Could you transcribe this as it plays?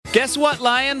Guess what,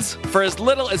 Lions? For as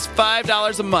little as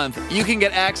 $5 a month, you can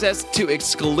get access to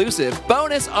exclusive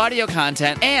bonus audio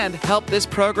content and help this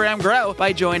program grow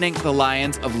by joining the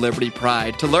Lions of Liberty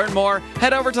Pride. To learn more,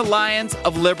 head over to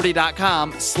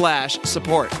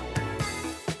lionsofliberty.com/support.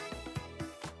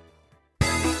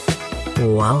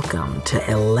 Welcome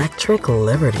to Electric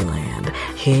Liberty Land,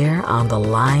 here on the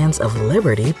Lions of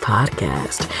Liberty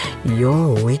podcast,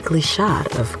 your weekly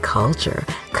shot of culture,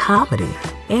 comedy,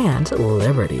 and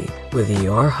liberty with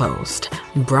your host,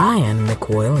 Brian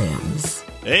McWilliams.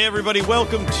 Hey everybody,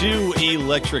 welcome to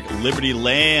Electric Liberty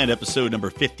Land, episode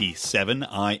number 57.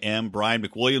 I am Brian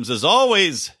McWilliams, as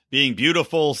always, being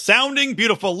beautiful, sounding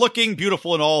beautiful, looking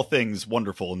beautiful, and all things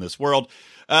wonderful in this world.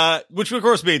 Which of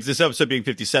course means this episode being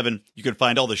 57, you can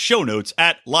find all the show notes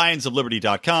at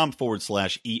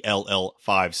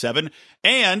lionsofliberty.com/ELL57.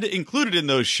 And included in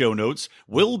those show notes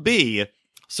will be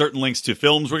certain links to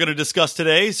films we're going to discuss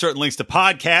today, certain links to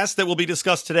podcasts that will be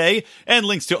discussed today, and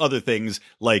links to other things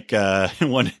like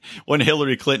one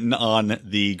Hillary Clinton on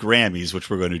the Grammys, which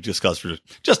we're going to discuss for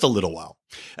just a little while.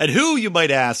 And who, you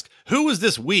might ask, who is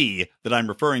this we that I'm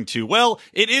referring to? Well,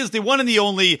 it is the one and the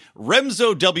only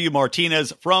Remzo W.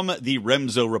 Martinez from the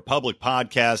Remzo Republic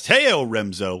podcast. Heyo,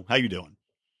 Remzo. How you doing?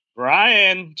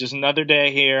 Brian, just another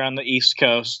day here on the East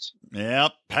Coast.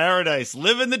 Yep, paradise.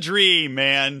 Living the dream,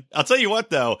 man. I'll tell you what,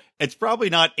 though. It's probably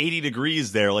not 80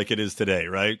 degrees there like it is today,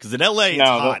 right? Because in LA, it's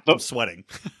hot. I'm sweating.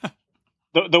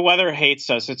 The weather hates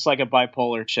us. It's like a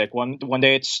bipolar chick. One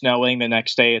day it's snowing. The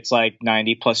next day it's like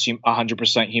 90 plus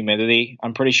 100% humidity.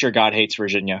 I'm pretty sure God hates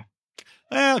Virginia.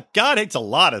 Well, God hates a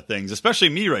lot of things, especially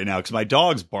me right now, because my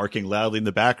dog's barking loudly in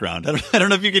the background. I don't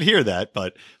know if you can hear that,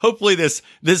 but hopefully this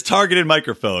targeted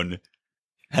microphone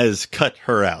has cut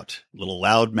her out. Little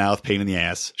loudmouth pain in the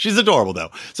ass. She's adorable,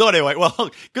 though. So anyway,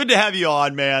 well, good to have you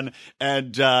on, man.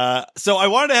 And so I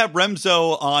wanted to have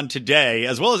Remzo on today,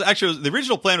 as well as actually the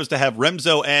original plan was to have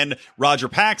Remzo and Roger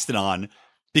Paxton on,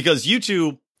 because you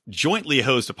two jointly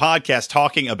host a podcast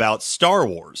talking about Star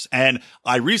Wars. And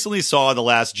I recently saw The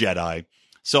Last Jedi.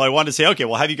 So I wanted to say, okay,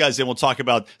 we'll have you guys in. We'll talk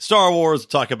about Star Wars. We'll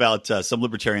talk about some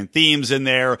libertarian themes in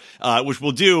there, which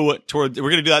we'll do we're going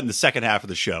to do that in the second half of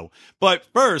the show. But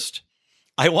first,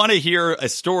 I want to hear a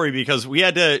story because we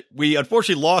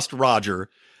unfortunately lost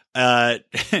Roger in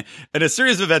a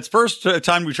series of events. First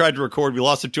time we tried to record, we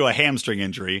lost him to a hamstring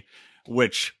injury,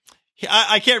 which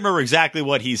I can't remember exactly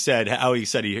what he said, how he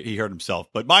said he hurt himself.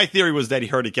 But my theory was that he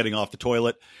hurt it getting off the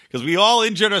toilet, because we all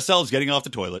injured ourselves getting off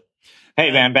the toilet. Hey,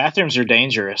 man, bathrooms are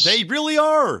dangerous. They really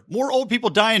are. More old people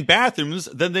die in bathrooms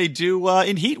than they do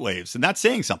in heat waves, and that's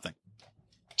saying something.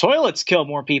 Toilets kill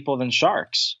more people than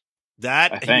sharks.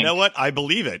 You know what? I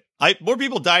believe it. More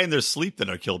people die in their sleep than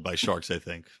are killed by sharks, I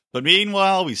think. But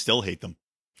meanwhile, we still hate them.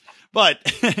 But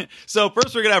so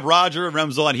first we're going to have Roger and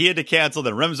Remzo on. He had to cancel,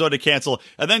 then Remzo had to cancel.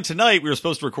 And then tonight we were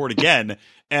supposed to record again,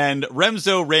 and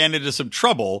Remzo ran into some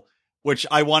trouble, which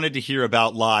I wanted to hear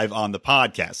about live on the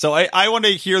podcast. So I want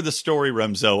to hear the story,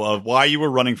 Remzo, of why you were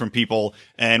running from people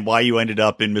and why you ended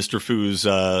up in Mr. Fu's,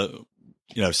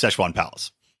 Szechuan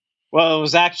Palace. Well, it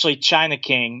was actually China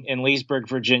King in Leesburg,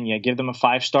 Virginia. Give them a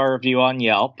 5-star review on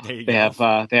Yelp. They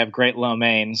have great lo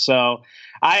mein. So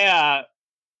I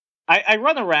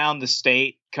run around the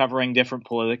state covering different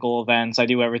political events. I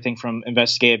do everything from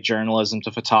investigative journalism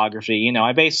to photography. You know,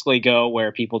 I basically go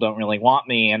where people don't really want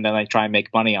me, and then I try and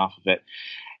make money off of it.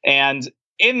 And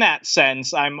in that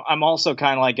sense, I'm also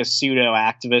kind of like a pseudo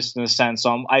activist in a sense.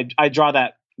 So I draw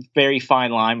that very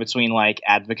fine line between like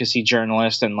advocacy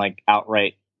journalist and like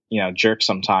outright, jerk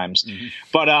sometimes. Mm-hmm.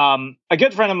 But a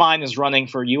good friend of mine is running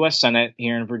for U.S. Senate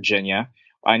here in Virginia.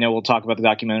 I know we'll talk about the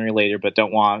documentary later, but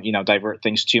don't want, divert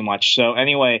things too much. So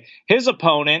anyway, his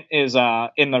opponent is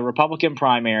in the Republican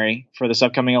primary for this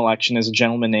upcoming election is a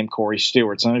gentleman named Corey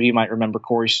Stewart. Some of you might remember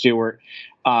Corey Stewart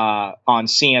on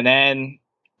CNN,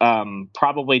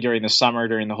 probably during the summer,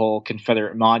 during the whole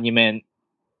Confederate monument,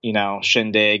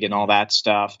 shindig and all that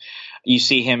stuff. You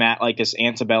see him at like this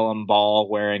antebellum ball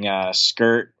wearing a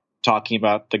skirt, talking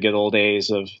about the good old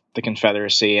days of the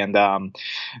Confederacy. And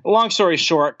long story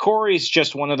short, Corey's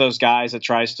just one of those guys that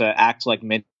tries to act like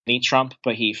mini Trump,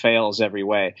 but he fails every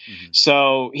way. Mm-hmm.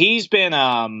 So he's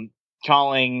been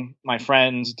calling my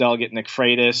friend Delegate Nick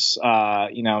Freitas.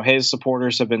 His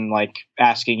supporters have been like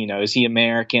asking, is he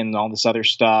American and all this other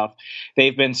stuff.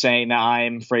 They've been saying that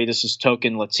I'm Freitas's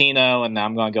token Latino and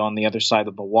I'm going to go on the other side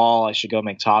of the wall. I should go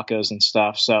make tacos and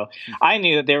stuff. So I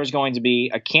knew that there was going to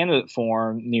be a candidate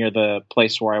forum near the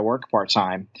place where I work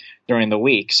part-time during the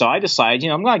week. So I decided,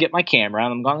 I'm going to get my camera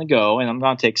and I'm going to go and I'm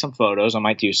going to take some photos. I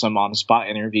might do some on-the-spot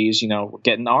interviews,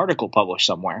 get an article published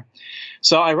somewhere.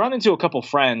 So I run into a couple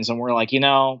friends and we're like,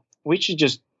 we should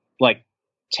just like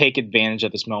take advantage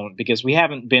of this moment because we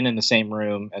haven't been in the same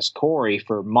room as Corey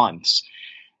for months.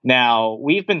 Now,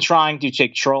 we've been trying to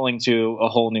take trolling to a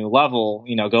whole new level,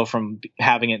 go from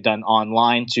having it done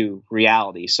online to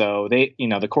reality. So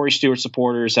the Corey Stewart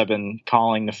supporters have been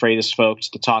calling the Freitas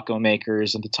folks, the taco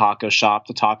makers and the taco shop,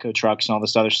 the taco trucks and all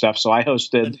this other stuff. So I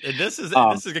hosted. And this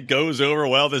goes over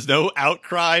well. There's no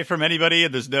outcry from anybody.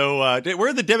 And there's no, where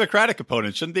are the Democratic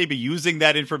opponents? Shouldn't they be using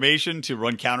that information to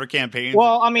run counter campaigns?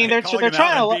 Well, I mean, they're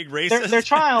trying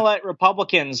to let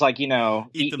Republicans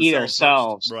eat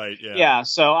ourselves. First. Right. Yeah. Yeah.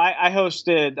 So I was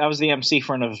the MC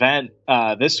for an event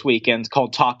this weekend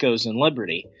called Tacos and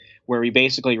Liberty, where we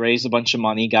basically raised a bunch of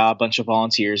money, got a bunch of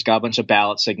volunteers, got a bunch of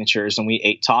ballot signatures, and we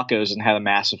ate tacos and had a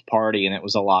massive party, and it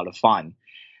was a lot of fun.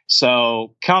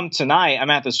 So come tonight, I'm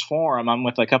at this forum. I'm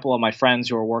with a couple of my friends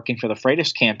who are working for the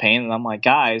Freitas campaign, and I'm like,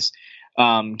 guys,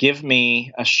 give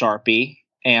me a Sharpie,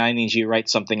 and I need you to write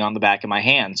something on the back of my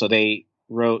hand. So they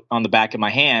wrote on the back of my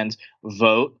hand,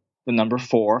 vote the number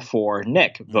 4 for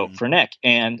Nick, vote for Nick.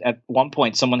 And at one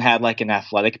point someone had like an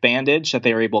athletic bandage that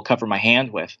they were able to cover my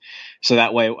hand with. So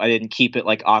that way I didn't keep it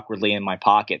like awkwardly in my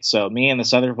pocket. So me and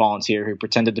this other volunteer who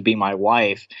pretended to be my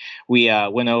wife, we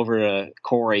went over to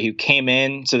Corey, who came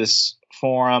into this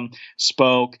forum,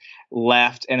 spoke,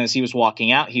 left. And as he was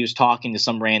walking out, he was talking to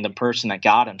some random person that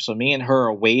got him. So me and her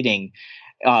are waiting.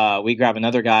 We grab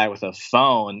another guy with a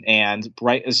phone, and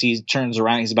right as he turns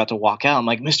around, he's about to walk out. I'm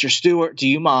like, Mr. Stewart, do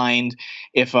you mind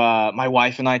if my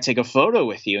wife and I take a photo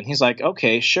with you? And he's like,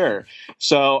 okay, sure.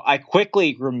 So I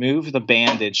quickly remove the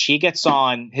bandage. He gets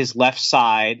on his left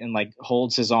side and like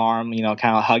holds his arm,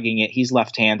 kind of hugging it. He's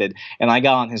left-handed, and I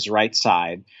got on his right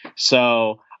side.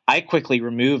 So I quickly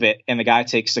remove it, and the guy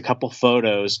takes a couple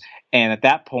photos. And at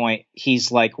that point,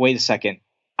 he's like, wait a second.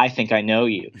 I think I know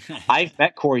you. I've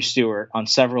met Corey Stewart on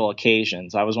several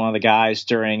occasions. I was one of the guys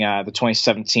during the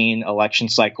 2017 election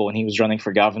cycle when he was running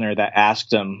for governor that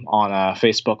asked him on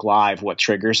Facebook Live what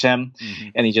triggers him. Mm-hmm.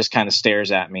 And he just kind of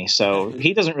stares at me. So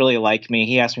he doesn't really like me.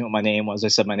 He asked me what my name was. I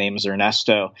said, my name is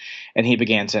Ernesto. And he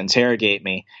began to interrogate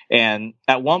me. And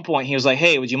at one point he was like,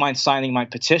 hey, would you mind signing my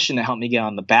petition to help me get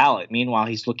on the ballot? Meanwhile,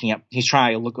 he's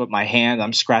trying to look at my hand.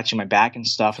 I'm scratching my back and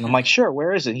stuff. And I'm like, sure,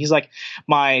 where is it? He's like,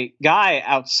 my guy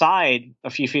outside a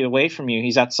few feet away from you,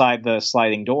 he's outside the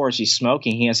sliding doors, he's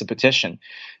smoking, he has a petition.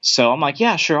 So I'm like,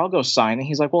 yeah, sure, I'll go sign it.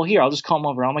 He's like, well, here, I'll just come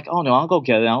over. I'm like, oh no, I'll go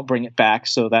get it, I'll bring it back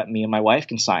so that me and my wife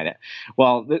can sign it.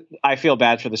 Well, I feel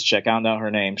bad for this chick. I don't know her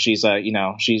name. She's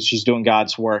she's doing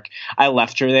God's work. I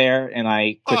left her there, and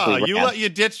I quickly you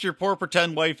ditched your poor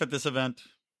pretend wife at this event.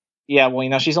 Yeah,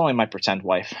 well, she's only my pretend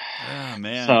wife. Oh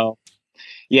man. So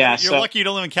yeah, you're lucky you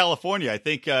don't live in California. I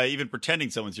think even pretending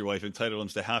someone's your wife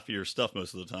entitles to half of your stuff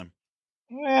most of the time.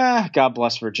 Yeah, God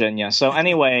bless Virginia. So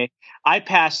anyway, I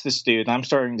passed this dude. I'm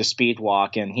starting to speed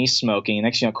walk, and he's smoking.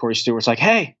 Next thing you know, Corey Stewart's like,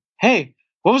 hey,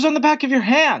 what was on the back of your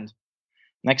hand?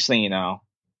 Next thing you know,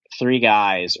 3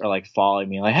 guys are like following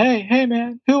me, like, hey,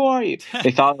 man, who are you?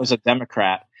 They thought it was a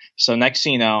Democrat. So next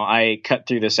thing you know, I cut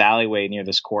through this alleyway near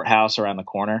this courthouse around the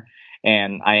corner.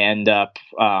 And I end up,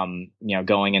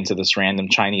 going into this random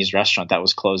Chinese restaurant that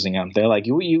was closing up. They're like,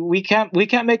 we can't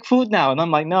make food now. And I'm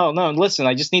like, no, listen,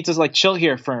 I just need to like chill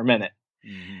here for a minute.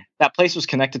 Mm-hmm. That place was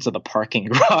connected to the parking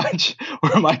garage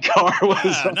where my car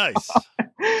was. Nice.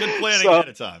 Good planning ahead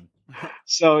of time.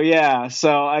 So yeah,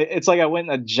 it's like I went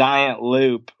in a giant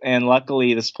loop, and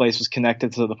luckily this place was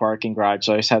connected to the parking garage.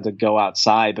 So I just had to go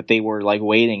outside, but they were like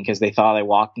waiting because they thought I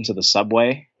walked into the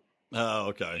subway. Oh,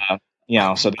 okay.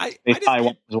 So I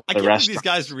can't believe these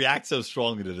guys react so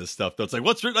strongly to this stuff, though. It's like,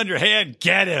 what's written on your hand?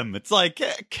 Get him. It's like,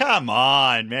 come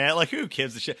on, man. Like, who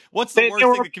gives a shit? What's the worst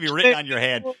thing that can be written on your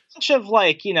hand? A bunch of,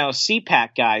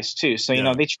 CPAC guys, too. So, they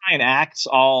try and act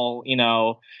all,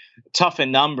 tough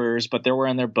in numbers, but they're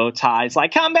wearing their bow ties,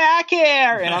 like, come back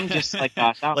here. And I'm just like,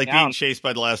 gosh, like being chased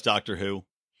by the last Doctor Who.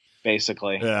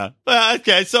 Basically. Yeah.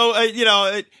 Okay. So,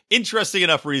 interesting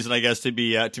enough reason, I guess, to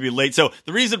be late. So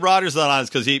the reason Roger's not on is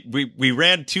because we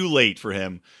ran too late for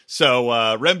him. So,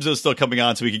 Remzo's still coming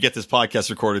on so we could get this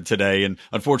podcast recorded today. And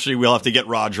unfortunately, we'll have to get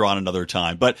Roger on another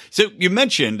time. But so you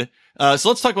mentioned, so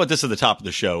let's talk about this at the top of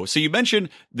the show. So you mentioned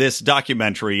this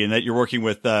documentary and that you're working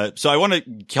with, so I want to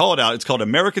call it out. It's called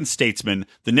American Statesman,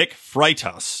 the Nick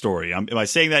Freitas story. Am I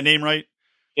saying that name right?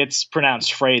 It's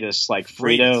pronounced Freitas, like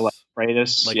Frito, like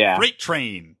Freitas. Like yeah. Freight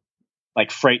train.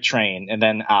 Like freight train, and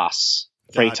then us.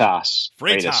 Freitas.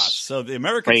 Freitas. So the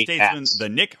American Statesman, the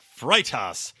Nick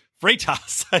Freitas.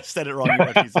 Freitas. I said it wrong.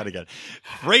 You said it again.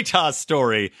 Freitas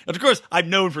story. And of course, I'm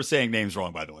known for saying names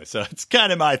wrong, by the way. So it's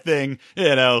kind of my thing.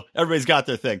 Everybody's got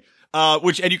their thing.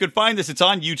 And you can find this. It's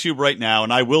on YouTube right now,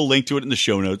 and I will link to it in the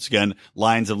show notes. Again,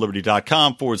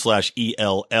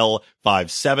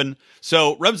 lionsofliberty.com/ELL57.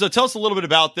 So, Remso, tell us a little bit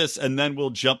about this, and then we'll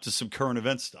jump to some current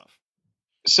event stuff.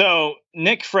 So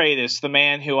Nick Freitas, the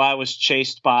man who I was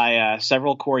chased by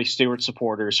several Corey Stewart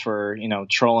supporters for,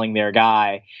 trolling their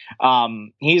guy,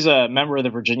 he's a member of the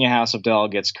Virginia House of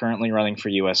Delegates, currently running for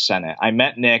U.S. Senate. I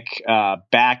met Nick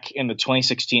back in the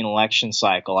 2016 election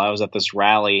cycle. I was at this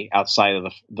rally outside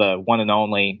of the one and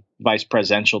only vice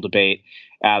presidential debate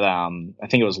at I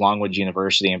think it was Longwood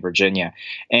University in Virginia.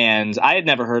 And I had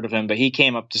never heard of him, but he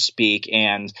came up to speak.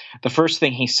 And the first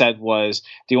thing he said was,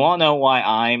 "Do you want to know why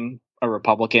I'm a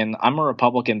Republican? I'm a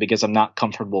Republican because I'm not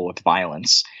comfortable with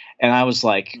violence." And I was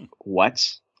like,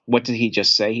 what? What did he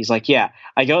just say? He's like, yeah,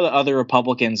 I go to other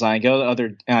Republicans and I go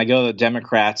to the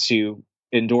Democrats who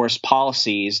endorse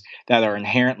policies that are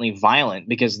inherently violent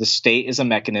because the state is a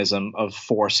mechanism of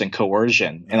force and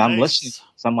coercion. And I'm listening.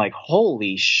 So I'm like,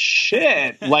 holy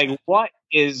shit. Like, what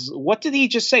did he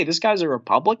just say? This guy's a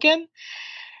Republican?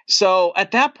 So at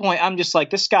that point, I'm just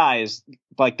like, this guy is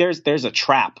like, there's a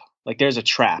trap. Like, there's a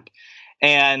trap.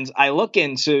 And I look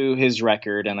into his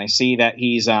record and I see that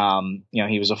he's,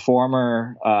 he was a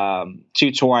former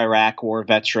two-tour Iraq war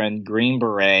veteran, Green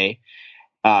Beret,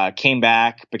 came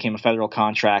back, became a federal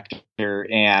contractor.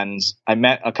 And I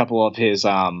met a couple of his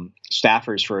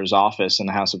staffers for his office in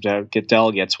the House of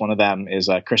Delegates. One of them is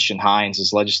Christian Hines,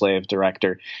 his legislative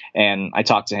director. And I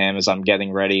talked to him as I'm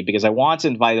getting ready because I want to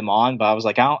invite him on, but I was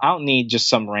like, I don't need just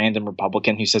some random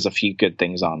Republican who says a few good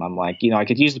things on him. I'm like, I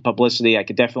could use the publicity. It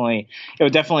would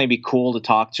definitely be cool to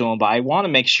talk to him, but I want to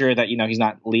make sure that, he's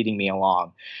not leading me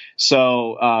along.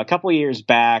 So a couple of years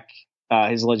back,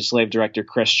 his legislative director,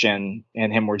 Christian,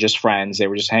 and him were just friends. They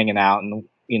were just hanging out, and,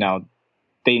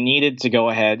 they needed to go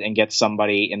ahead and get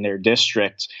somebody in their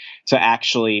district to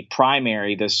actually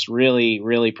primary this really,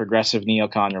 really progressive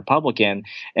neocon Republican.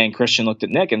 And Christian looked at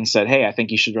Nick and said, "Hey, I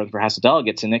think you should run for House of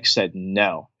Delegates." And Nick said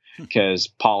no, because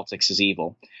politics is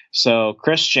evil. So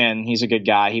Christian, he's a good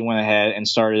guy. He went ahead and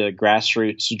started a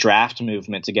grassroots draft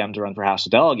movement to get him to run for House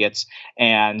of Delegates.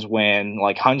 And when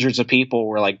like hundreds of people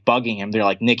were like bugging him, they're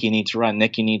like, "Nick, you need to run.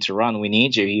 Nick, you need to run. We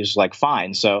need you." He was like,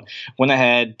 fine. So went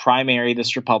ahead, primaried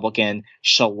this Republican,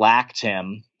 shellacked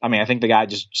him. I mean, I think the guy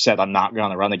just said, "I'm not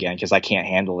going to run again because I can't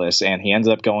handle this." And he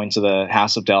ended up going to the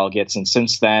House of Delegates. And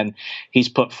since then, he's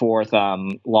put forth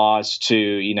laws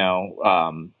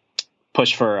to,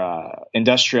 push for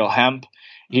industrial hemp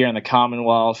here in the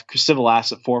Commonwealth, civil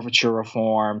asset forfeiture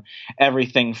reform,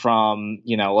 everything from,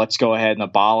 let's go ahead and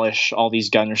abolish all these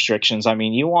gun restrictions. I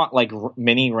mean, you want like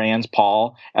mini Rand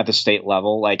Paul at the state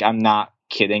level. Like, I'm not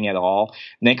kidding at all.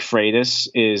 Nick Freitas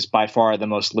is by far the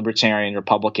most libertarian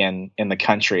Republican in the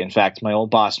country. In fact, my old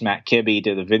boss, Matt Kibbe,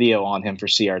 did a video on him for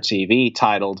CRTV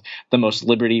titled "The Most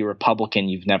Liberty Republican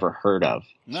You've Never Heard of."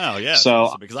 No, yeah.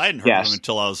 So, because I hadn't heard of him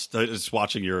until I was just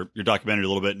watching your documentary a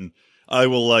little bit, and I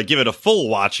will give it a full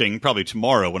watching probably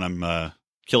tomorrow when I'm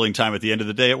killing time at the end of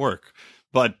the day at work.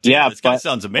 But yeah, this guy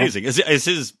sounds amazing.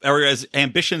 Are his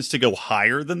ambitions to go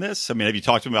higher than this? I mean, have you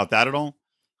talked to him about that at all?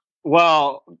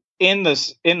 Well, in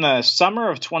the summer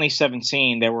of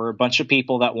 2017, there were a bunch of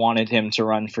people that wanted him to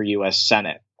run for U.S.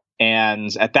 Senate. And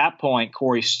at that point,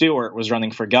 Corey Stewart was running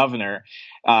for governor.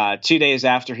 2 days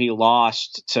after he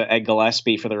lost to Ed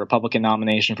Gillespie for the Republican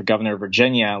nomination for governor of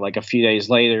Virginia, like a few days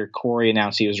later, Corey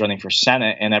announced he was running for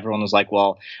Senate, and everyone was like,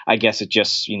 well, I guess it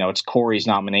just, it's Corey's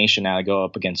nomination now to go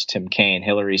up against Tim Kaine,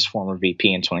 Hillary's former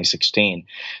VP in 2016.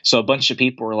 So a bunch of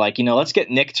people were like, let's get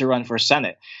Nick to run for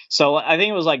Senate. So I think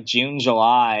it was like June,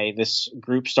 July, this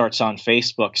group starts on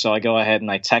Facebook. So I go ahead and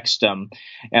I text him,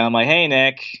 and I'm like, "Hey,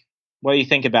 Nick, what do you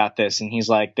think about this?" And he's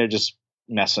like, "They're just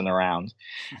messing around."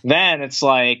 Then it's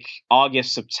like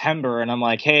August, September, and I'm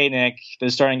like, "Hey, Nick, they're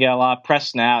starting to get a lot of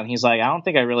press now." And he's like, "I don't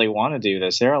think I really want to do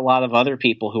this. There are a lot of other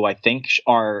people who I think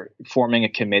are forming a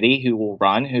committee who will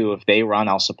run, who if they run,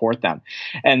 I'll support them."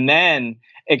 And then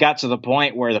it got to the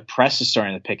point where the press is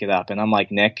starting to pick it up. And I'm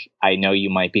like, "Nick, I know you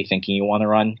might be thinking you want to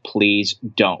run. Please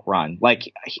don't run."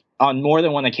 Like, on more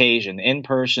than one occasion, in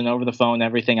person, over the phone,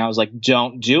 everything, I was like,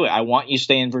 "Don't do it. I want you to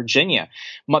stay in Virginia."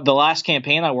 The last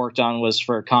campaign I worked on was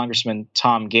for Congressman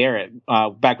Tom Garrett,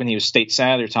 back when he was state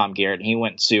senator Tom Garrett. And he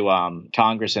went to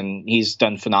Congress, and he's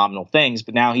done phenomenal things,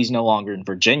 but now he's no longer in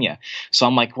Virginia. So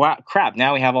I'm like, wow, crap,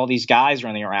 now we have all these guys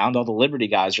running around. All the Liberty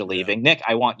guys are leaving. Yeah. "Nick,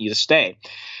 I want you to stay."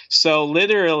 So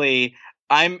literally,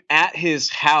 I'm at his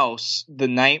house the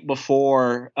night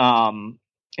before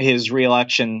his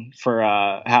reelection for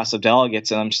House of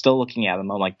Delegates, and I'm still looking at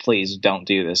him. I'm like, "Please don't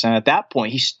do this." And at that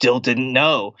point, he still didn't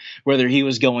know whether he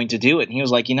was going to do it. And he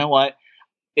was like, "You know what?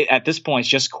 at this point, it's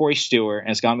just Corey Stewart, and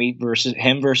it's going to be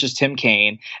versus Tim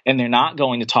Kaine, and they're not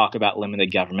going to talk about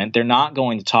limited government. They're not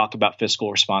going to talk about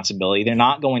fiscal responsibility. They're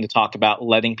not going to talk about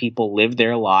letting people live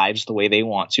their lives the way they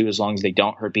want to, as long as they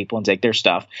don't hurt people and take their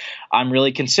stuff. I'm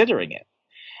really considering it.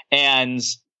 And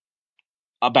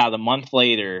about a month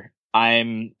later,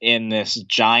 I'm in this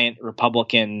giant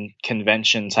Republican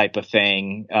convention type of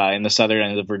thing in the southern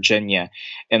end of Virginia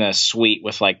in a suite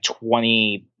with like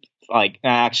 20,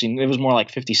 actually it was more like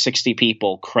 50, 60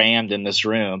 people crammed in this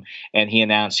room. And he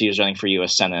announced he was running for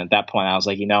U.S. Senate. At that point, I was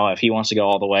like, if he wants to go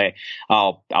all the way,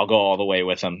 I'll go all the way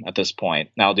with him at this point.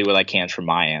 And I'll do what I can from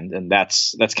my end. And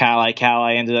that's kind of like how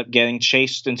I ended up getting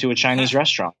chased into a Chinese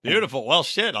restaurant. Beautiful. Well,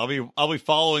 shit, I'll be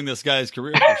following this guy's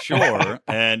career for sure.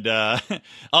 And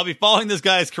I'll be following this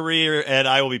guy's career, and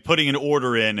I will be putting an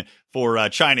order in for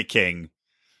China King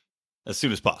as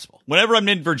soon as possible. Whenever I'm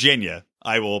in Virginia,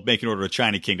 I will make an order of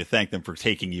China King to thank them for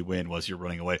taking you in while you're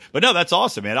running away. But no, that's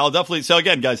awesome, man. I'll definitely. So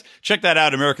again, guys, check that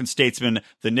out. American Statesman,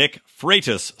 the Nick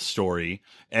Freitas story.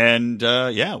 And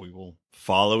we will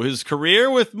follow his career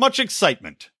with much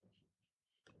excitement.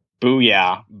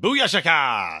 Booyah. Booyah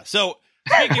shaka. So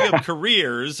speaking of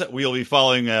careers, we'll be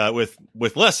following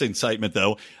with less excitement,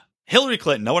 though. Hillary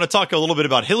Clinton. I want to talk a little bit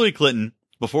about Hillary Clinton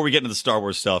before we get into the Star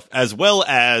Wars stuff, as well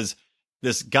as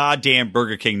this goddamn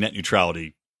Burger King net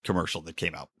neutrality commercial that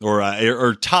came out,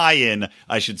 or tie-in,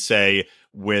 I should say,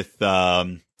 with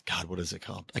God, what is it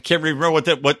called? I can't remember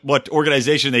what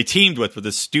organization they teamed with for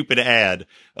this stupid ad,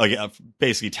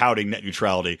 basically touting net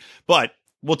neutrality. But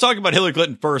we'll talk about Hillary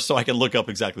Clinton first, so I can look up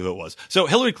exactly who it was. So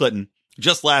Hillary Clinton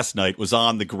just last night was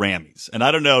on the Grammys, and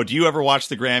I don't know, do you ever watch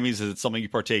the Grammys? Is it something you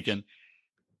partake in?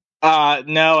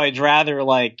 No, I'd rather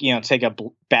take a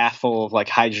bath full of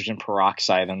hydrogen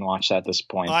peroxide and watch that at this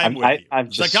point.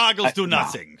 The goggles do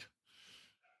nothing.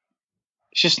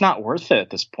 It's just not worth it at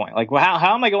this point.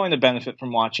 How am I going to benefit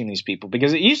from watching these people?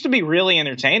 Because it used to be really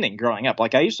entertaining growing up.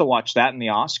 I used to watch that in the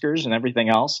Oscars and everything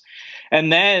else. And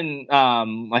then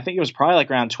I think it was probably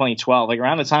around 2012,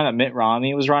 around the time that Mitt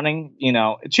Romney was running.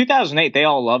 2008, they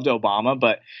all loved Obama,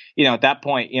 but at that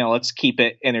point, let's keep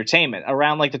it entertainment.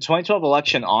 Around the 2012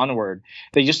 election onward,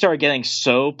 they just started getting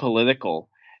so political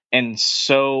and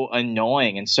so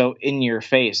annoying and so in your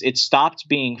face. It stopped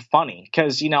being funny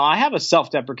because, I have a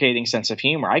self-deprecating sense of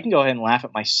humor. I can go ahead and laugh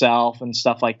at myself and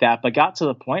stuff like that, but got to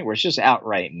the point where it's just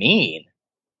outright mean.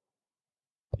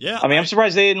 Yeah. I mean, I'm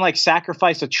surprised they didn't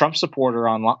sacrifice a Trump supporter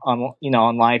on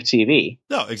live TV.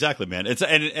 No, exactly, man.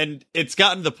 It's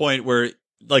gotten to the point where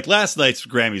last night's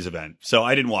Grammys event. So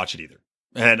I didn't watch it either,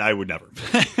 and I would never,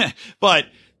 but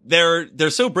they're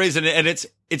so brazen, and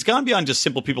it's gone beyond just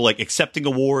simple people accepting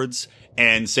awards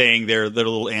and saying their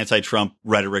little anti-Trump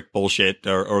rhetoric bullshit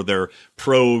or their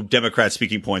pro-Democrat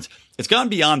speaking points. It's gone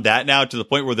beyond that now to the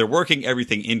point where they're working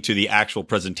everything into the actual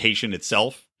presentation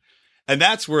itself. And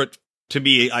that's where to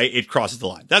me, it crosses the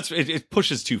line. It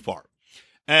pushes too far.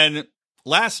 And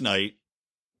last night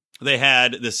they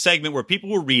had this segment where people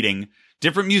were reading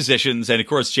different musicians. And of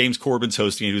course, James Corbin's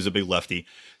hosting it, who's a big lefty.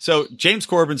 So James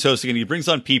Corbin's hosting, and he brings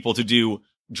on people to do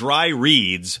dry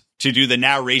reads to do the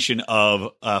narration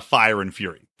of Fire and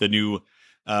Fury, the new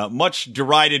much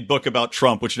derided book about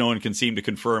Trump, which no one can seem to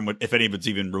confirm if any of it's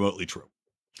even remotely true.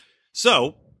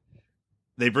 So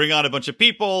they bring on a bunch of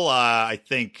people. I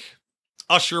think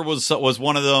Usher was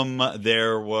one of them.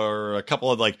 There were a couple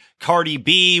of Cardi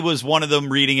B was one of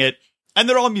them reading it, and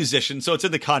they're all musicians. So it's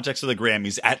in the context of the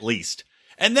Grammys at least.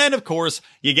 And then of course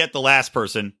you get the last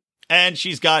person. And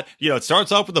she's got, it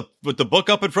starts off with the book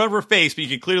up in front of her face, but you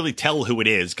can clearly tell who it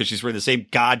is because she's wearing the same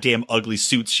goddamn ugly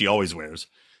suits she always wears.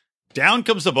 Down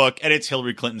comes the book, and it's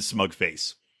Hillary Clinton's smug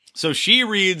face. So she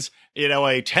reads,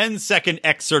 a 10-second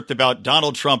excerpt about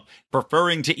Donald Trump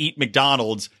preferring to eat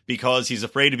McDonald's because he's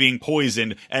afraid of being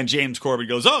poisoned. And James Corbin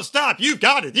goes, "Oh, stop. You've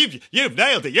got it. You've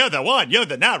nailed it. You're the one. You're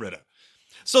the narrator."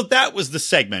 So that was the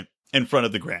segment in front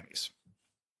of the Grammys.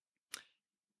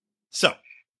 So.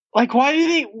 Why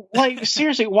do they,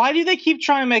 seriously, why do they keep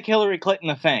trying to make Hillary Clinton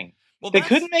a thing? Well, they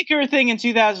couldn't make her a thing in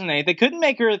 2008. They couldn't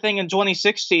make her a thing in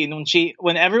 2016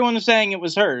 when everyone was saying it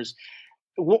was hers.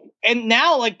 And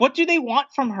now, what do they want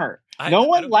from her? No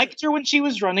one liked her when she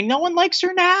was running. No one likes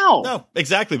her now. No,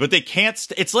 exactly. But they can't.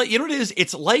 It's what it is?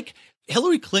 It's like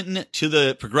Hillary Clinton to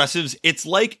the progressives. It's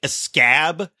like a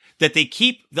scab that they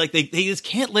keep, they just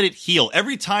can't let it heal.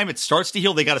 Every time it starts to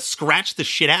heal, they got to scratch the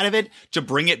shit out of it to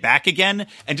bring it back again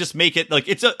and just make it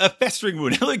it's a festering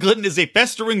wound. Hillary Clinton is a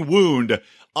festering wound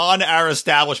on our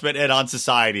establishment and on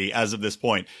society as of this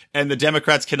point. And the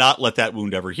Democrats cannot let that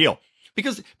wound ever heal.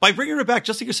 Because by bringing her back,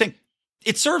 just like you're saying,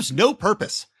 it serves no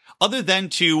purpose other than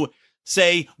to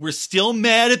say we're still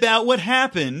mad about what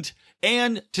happened,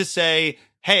 and to say,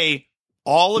 hey,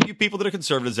 all of you people that are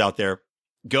conservatives out there,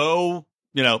 go,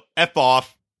 F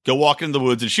off, go walk into the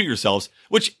woods and shoot yourselves,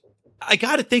 which I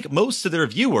got to think most of their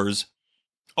viewers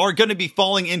are going to be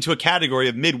falling into a category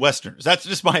of Midwesterners. That's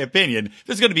just my opinion.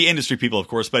 There's going to be industry people, of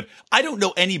course, but I don't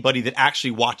know anybody that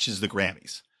actually watches the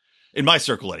Grammys in my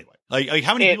circle anyway. Like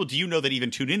how many people do you know that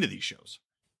even tune into these shows?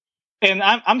 And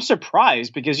I'm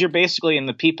surprised because you're basically in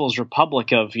the People's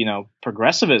Republic of,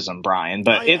 progressivism, Brian.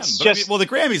 But the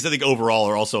Grammys, I think, overall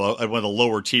are also one of the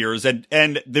lower tiers. And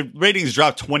the ratings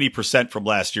dropped 20% from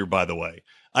last year, by the way.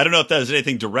 I don't know if that has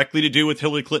anything directly to do with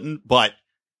Hillary Clinton, but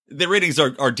the ratings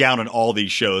are down on all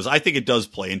these shows. I think it does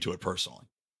play into it personally.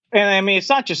 And I mean, it's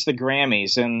not just the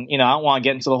Grammys. And, I don't want to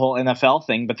get into the whole NFL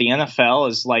thing, but the NFL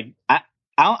is like, I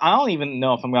don't even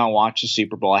know if I'm going to watch the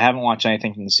Super Bowl. I haven't watched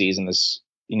anything from the season this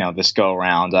go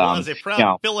around. As a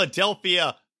proud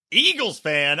Philadelphia Eagles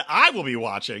fan, I will be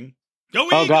watching. Go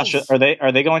Eagles! Oh gosh,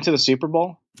 are they going to the Super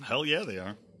Bowl? Hell yeah, they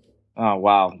are. Oh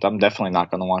wow, I'm definitely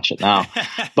not going to watch it now.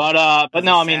 But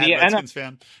no, I mean the Redskins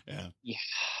fan. Yeah,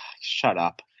 shut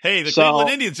up. Hey, the Cleveland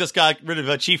Indians just got rid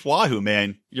of Chief Wahoo,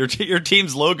 man. Your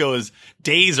team's logo is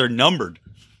days are numbered.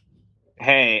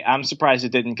 Hey, I'm surprised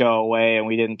it didn't go away and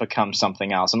we didn't become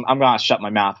something else. I'm going to shut my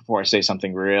mouth before I say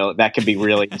something real. That could be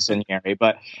really incendiary.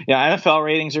 But NFL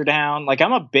ratings are down. Like,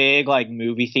 I'm a big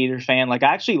movie theater fan. Like,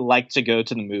 I actually like to go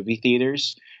to the movie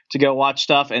theaters to go watch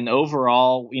stuff. And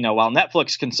overall, while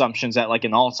Netflix consumption's at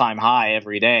an all-time high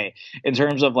every day, in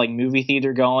terms of movie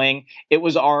theater going, it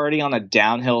was already on a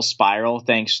downhill spiral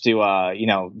thanks to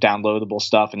downloadable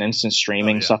stuff and instant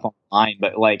streaming stuff online.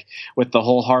 But with the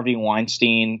whole Harvey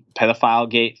Weinstein pedophile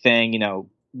gate thing,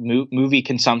 movie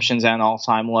consumption's at an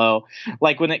all-time low.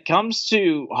 When it comes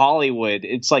to Hollywood,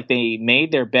 it's like they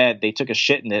made their bed, they took a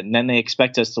shit in it, and then they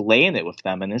expect us to lay in it with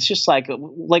them. And it's just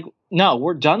no,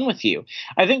 we're done with you.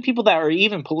 I think people that are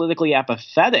even politically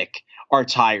apathetic are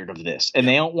tired of this, and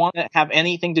they don't want to have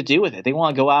anything to do with it. They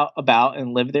want to go out about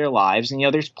and live their lives. And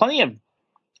there's plenty of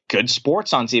good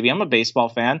sports on TV. I'm a baseball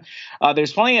fan.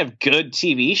 There's plenty of good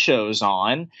TV shows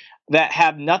on that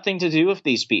have nothing to do with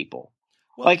these people.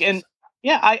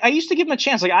 Yeah, I used to give him a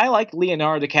chance. I like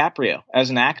Leonardo DiCaprio as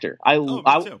an actor. Me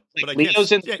too. But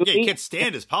you can't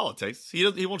stand his politics.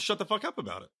 He won't shut the fuck up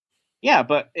about it. Yeah,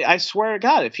 but I swear to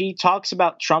God, if he talks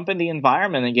about Trump and the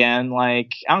environment again, I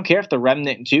don't care if The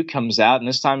Remnant 2 comes out and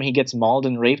this time he gets mauled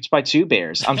and raped by two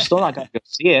bears. I'm still not going to go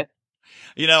see it.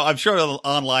 I'm sure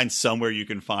online somewhere you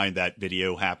can find that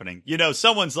video happening.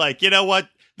 Someone's like, you know what?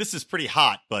 This is pretty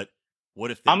hot, but what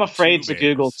if I'm afraid to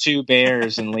Google two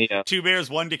bears and Leo. Two bears,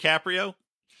 one DiCaprio?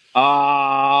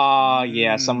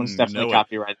 Yeah, someone's definitely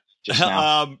copyrighted just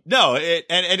now. No,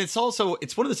 and it's also,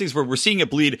 it's one of those things where we're seeing it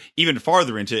bleed even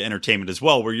farther into entertainment as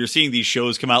well, where you're seeing these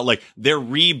shows come out, they're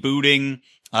rebooting,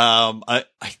 God,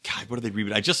 what are they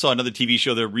rebooting? I just saw another TV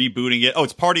show, they're rebooting it. Oh,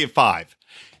 it's Party of Five.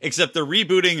 Except they're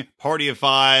rebooting Party of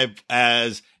Five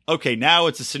as, okay, now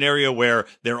it's a scenario where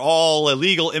they're all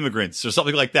illegal immigrants or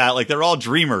something like that. They're all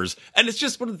dreamers. And it's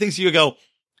just one of the things you go,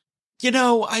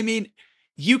 I mean,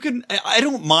 I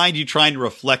don't mind you trying to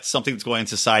reflect something that's going on in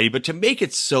society, but to make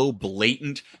it so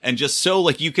blatant and just so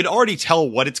you can already tell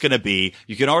what it's going to be.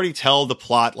 You can already tell the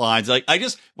plot lines.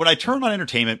 When I turn on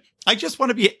entertainment, I just want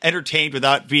to be entertained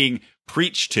without being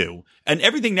preached to. And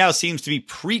everything now seems to be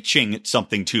preaching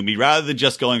something to me rather than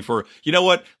just going for,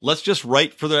 let's just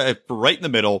write for right in the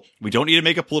middle. We don't need to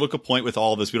make a political point with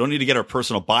all of this. We don't need to get our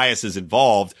personal biases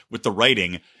involved with the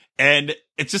writing. And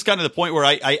it's just gotten to the point where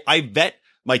I vet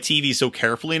my TV so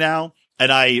carefully now,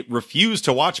 and I refuse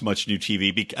to watch much new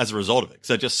TV as a result of it, because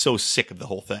I'm just so sick of the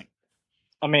whole thing.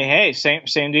 I mean, hey,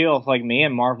 same deal with me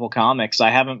and Marvel Comics.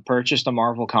 I haven't purchased a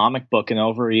Marvel comic book in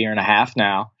over a year and a half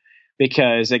now,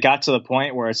 because it got to the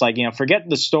point where it's forget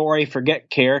the story, forget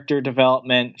character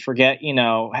development, forget,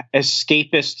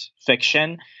 escapist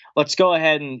fiction. Let's go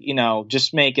ahead and,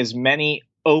 just make as many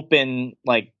open,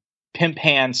 pimp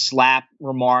hand slap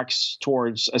remarks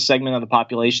towards a segment of the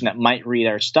population that might read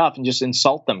our stuff and just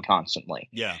insult them constantly.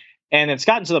 Yeah. And it's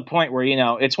gotten to the point where,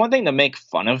 it's one thing to make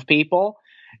fun of people.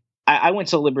 I went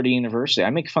to Liberty University.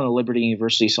 I make fun of Liberty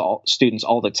University students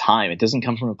all the time. It doesn't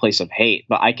come from a place of hate,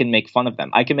 but I can make fun of them.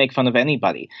 I can make fun of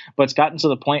anybody. But it's gotten to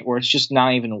the point where it's just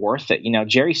not even worth it.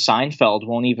 Jerry Seinfeld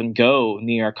won't even go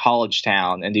near a college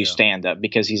town and do stand-up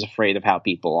because he's afraid of how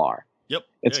people are. Yep.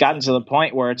 It's gotten to the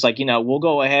point where it's we'll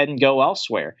go ahead and go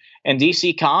elsewhere. And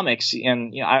DC Comics,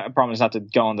 and I promise not to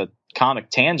go on the comic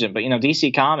tangent, but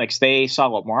DC Comics, they saw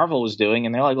what Marvel was doing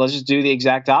and they're like, let's just do the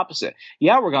exact opposite.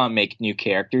 Yeah, we're going to make new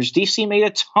characters. DC made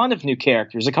a ton of new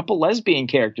characters, a couple lesbian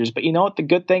characters, but you know what the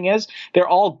good thing is? They're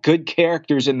all good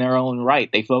characters in their own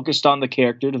right. They focused on the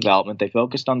character development, they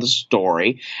focused on the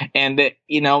story, and that,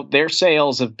 their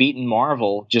sales have beaten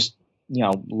Marvel just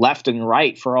left and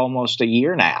right for almost a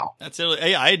year now. That's it.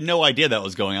 Hey, I had no idea that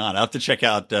was going on. I'll have to check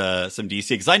out some DC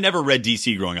because I never read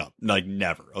DC growing up. Like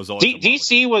never. I was always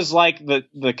DC was like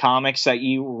the comics that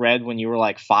you read when you were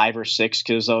like 5 or 6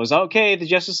 because it was okay. The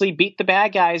Justice League beat the bad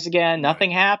guys again.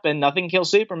 Nothing happened. Nothing killed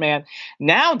Superman.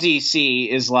 Now DC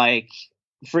is like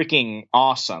freaking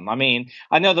awesome. I mean,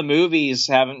 I know the movies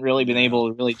haven't really been able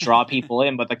to really draw people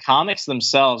in, but the comics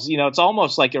themselves, it's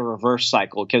almost like a reverse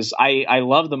cycle because I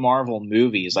love the Marvel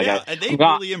movies. Like, and they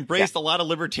really embraced a lot of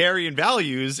libertarian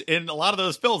values in a lot of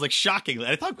those films. Like, shockingly,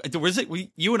 I thought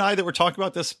you and I that were talking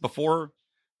about this before.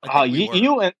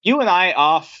 You and I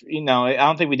off. I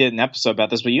don't think we did an episode about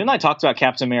this, but you and I talked about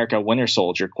Captain America: Winter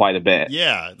Soldier quite a bit.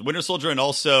 Yeah, the Winter Soldier and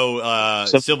also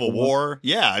Civil War.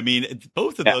 Yeah, I mean,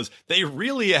 both of those, they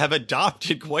really have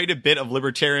adopted quite a bit of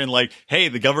libertarian. Like, hey,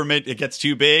 the government, it gets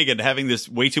too big, and having this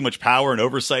way too much power and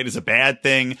oversight is a bad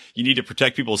thing. You need to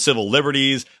protect people's civil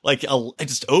liberties. Like,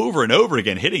 just over and over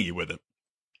again, hitting you with it.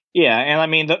 Yeah, and I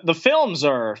mean, the films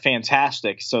are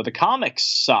fantastic, so the comics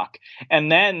suck. And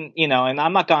then, and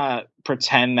I'm not going to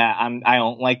pretend that I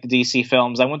don't like the DC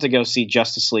films. I went to go see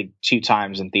Justice League 2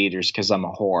 times in theaters because I'm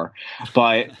a whore.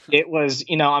 But it was,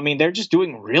 they're just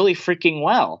doing really freaking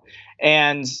well.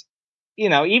 And,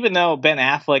 even though Ben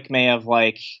Affleck may have,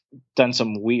 done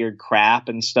some weird crap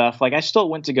and stuff, I still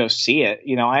went to go see it.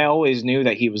 I always knew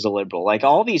that he was a liberal. Like,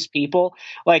 all these people,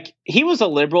 he was a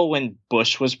liberal when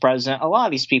Bush was president. A lot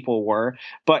of these people were.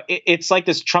 But it's like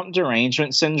this Trump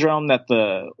derangement syndrome that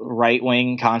the right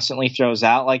wing constantly throws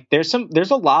out. There's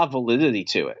a lot of validity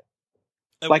to it.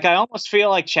 I almost feel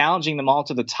like challenging them all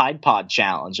to the Tide Pod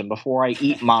challenge. And before I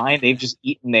eat mine, they've just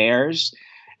eaten theirs.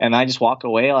 And I just walk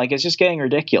away. It's just getting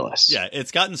ridiculous. Yeah,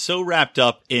 it's gotten so wrapped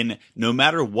up in no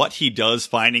matter what he does,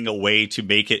 finding a way to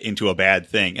make it into a bad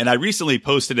thing. And I recently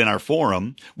posted in our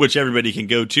forum, which everybody can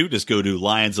go to. Just go to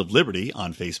Lions of Liberty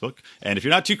on Facebook. And if you're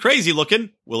not too crazy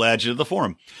looking, we'll add you to the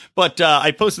forum. But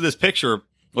I posted this picture,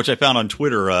 which I found on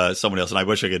Twitter, someone else, and I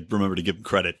wish I could remember to give him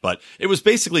credit, but it was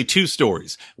basically 2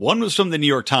 stories. One was from the New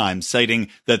York Times citing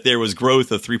that there was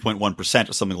growth of 3.1%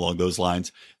 or something along those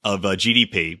lines of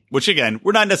GDP, which again,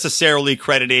 we're not necessarily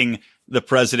crediting the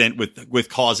president with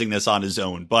causing this on his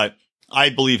own, but I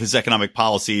believe his economic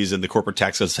policies and the corporate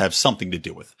tax cuts have something to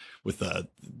do with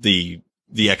the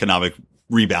economic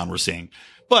rebound we're seeing.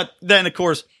 But then, of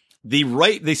course,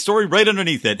 the story right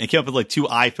underneath it, and it came up with 2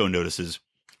 iPhone notices.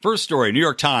 First story, New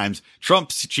York Times,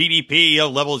 Trump's GDP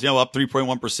levels, up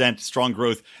 3.1%, strong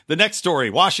growth. The next story,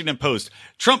 Washington Post,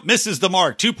 Trump misses the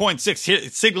mark,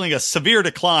 2.6, signaling a severe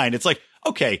decline. It's like,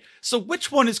 okay, so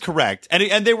which one is correct?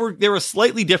 And they were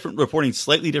slightly different, reporting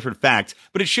slightly different facts,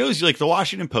 but it shows you the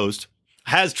Washington Post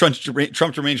has Trump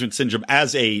derangement syndrome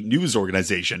as a news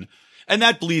organization. And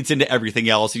that bleeds into everything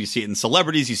else. You see it in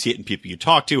celebrities, you see it in people you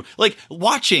talk to.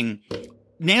 Watching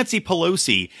Nancy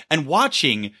Pelosi and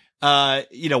watching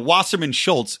Wasserman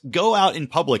Schultz go out in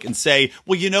public and say,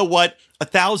 well, you know what?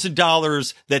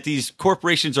 $1,000 that these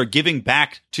corporations are giving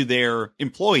back to their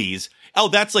employees. Oh,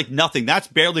 that's nothing. That's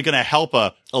barely going to help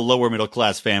a lower middle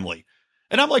class family.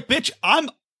 And I'm like, bitch, I'm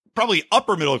probably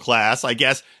upper middle class, I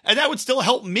guess. And that would still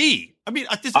help me. I mean,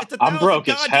 it's I'm broke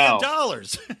as hell.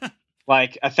 Dollars.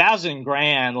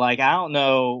 $1,000 I don't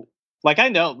know. I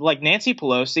know, Nancy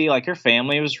Pelosi, her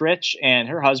family was rich and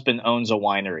her husband owns a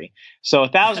winery. So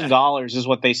 $1,000 is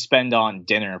what they spend on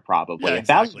dinner, probably. Yeah,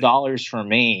 exactly. $1,000 for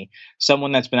me,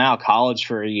 someone that's been out of college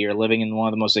for a year, living in one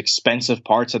of the most expensive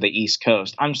parts of the East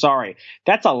Coast. I'm sorry.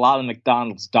 That's a lot of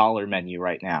McDonald's dollar menu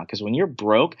right now. Because when you're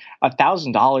broke,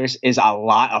 $1,000 is a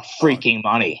lot of freaking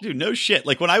money. Dude, no shit.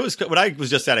 When I was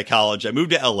just out of college, I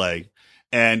moved to LA.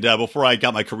 And before I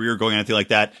got my career going, anything like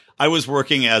that, I was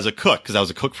working as a cook because I was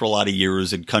a cook for a lot of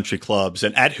years in country clubs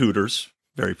and at Hooters,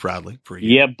 very proudly for a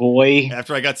year. Yeah, boy.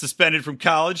 After I got suspended from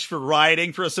college for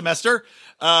rioting for a semester.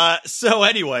 So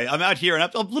anyway, I'm out here and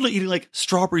I'm literally eating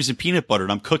strawberries and peanut butter,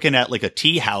 and I'm cooking at a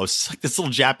tea house, this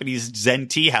little Japanese Zen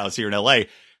tea house here in LA.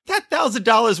 That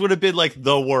 $1,000 would have been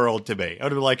the world to me. I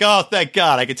would have been oh, thank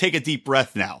God, I could take a deep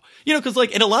breath now. Because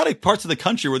in a lot of parts of the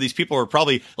country where these people are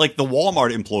probably the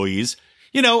Walmart employees,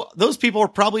 those people are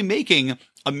probably making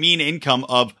a mean income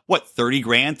of $30,000,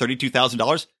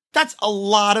 $32,000. That's a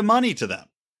lot of money to them.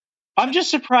 I'm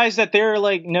just surprised that there are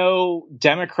like no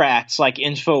Democrats like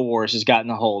InfoWars has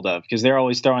gotten a hold of, because they're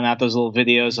always throwing out those little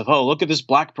videos of, oh, look at this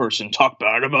black person talk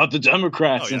bad about the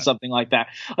Democrats and something like that.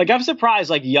 Like, I'm surprised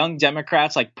like young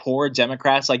Democrats, like poor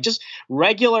Democrats, like just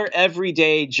regular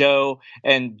everyday Joe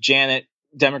and Janet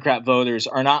Democrat voters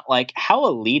are not like, how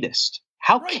elitist,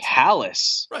 how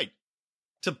callous. Right.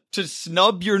 To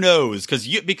snub your nose because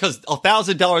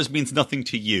 $1,000 means nothing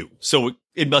to you. So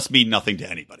it must mean nothing to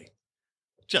anybody.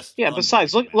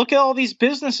 Besides, look at all these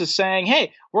businesses saying,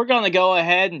 hey, we're going to go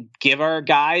ahead and give our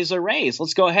guys a raise.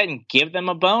 Let's go ahead and give them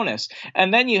a bonus.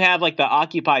 And then you have like the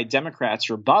Occupy Democrats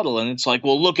rebuttal. And it's like,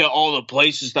 well, look at all the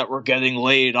places that were getting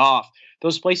laid off.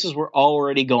 Those places were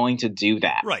already going to do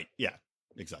that. Right. Yeah,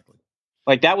 exactly.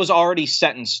 Like that was already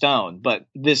set in stone. But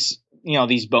this,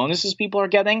 these bonuses people are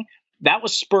getting, that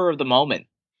was spur of the moment.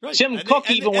 Right. Tim Cook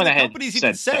even went ahead. Companies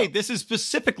even say this is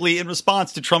specifically in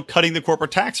response to Trump cutting the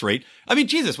corporate tax rate. I mean,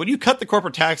 Jesus, when you cut the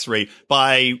corporate tax rate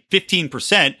by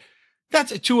 15%,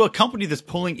 that's to a company that's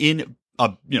pulling in,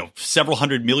 several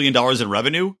 $100 million in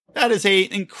revenue. That is an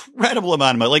incredible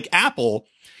amount of money. Like Apple,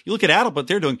 you look at Apple, but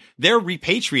they're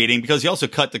repatriating because he also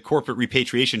cut the corporate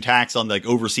repatriation tax on like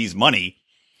overseas money.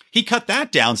 He cut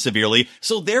that down severely.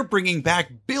 So they're bringing back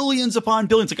billions upon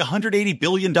billions, like $180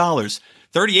 billion.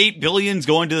 38 billion's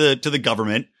going to the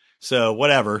government. So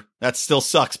whatever. That still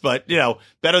sucks, but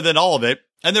better than all of it.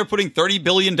 And they're putting $30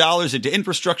 billion into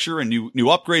infrastructure and new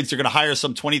upgrades. They're going to hire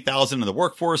some 20,000 in the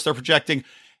workforce they're projecting.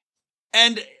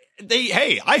 And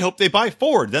I hope they buy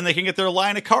Ford. Then they can get their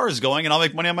line of cars going and I'll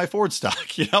make money on my Ford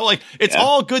stock. It's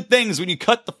all good things when you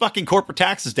cut the fucking corporate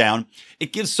taxes down.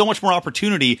 It gives so much more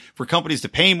opportunity for companies to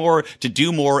pay more, to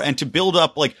do more, and to build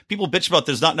up. Like people bitch about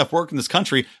there's not enough work in this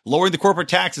country. Lowering the corporate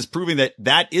tax is proving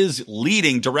that is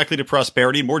leading directly to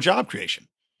prosperity and more job creation.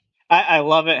 I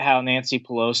love it how Nancy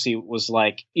Pelosi was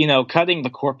like, cutting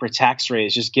the corporate tax rate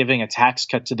is just giving a tax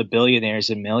cut to the billionaires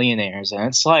and millionaires. And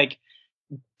it's like,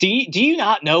 do you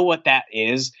not know what that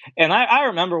is? And I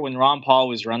remember when Ron Paul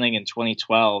was running in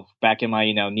 2012, back in my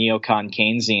neocon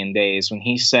Keynesian days, when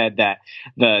he said that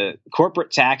the corporate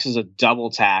tax is a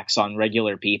double tax on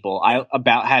regular people. I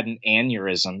about had an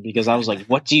aneurysm because I was like,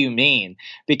 what do you mean?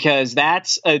 Because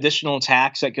that's additional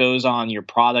tax that goes on your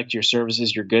product, your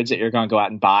services, your goods that you're going to go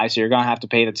out and buy. So you're going to have to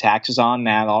pay the taxes on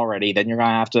that already. Then you're going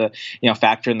to have to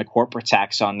factor in the corporate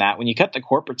tax on that. When you cut the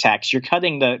corporate tax, you're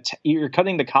cutting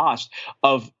the cost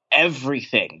of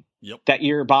everything that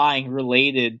you're buying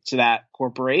related to that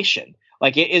corporation.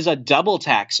 Like it is a double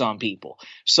tax on people.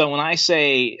 So when I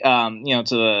say, to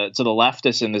the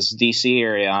leftists in this DC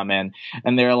area I'm in,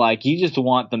 and they're like, you just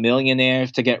want the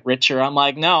millionaires to get richer. I'm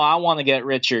like, no, I want to get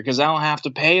richer because I don't have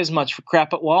to pay as much for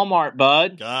crap at Walmart,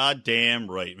 bud. God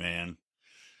damn right, man.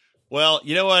 Well,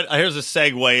 you know what? Here's a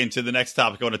segue into the next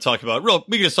topic I want to talk about.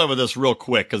 We can just talk about this real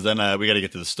quick because then we got to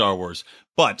get to the Star Wars.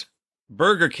 But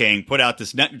Burger King put out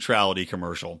this net neutrality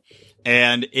commercial,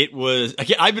 and it was,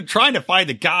 again, I've been trying to find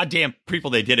the goddamn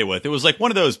people they did it with. It was like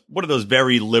one of those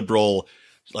very liberal,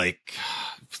 like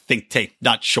think tank,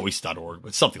 not choice.org,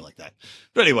 but something like that.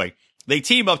 But anyway, they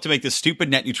team up to make this stupid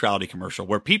net neutrality commercial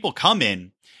where people come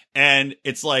in and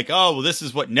it's like, oh, well, this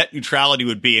is what net neutrality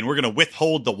would be, and we're going to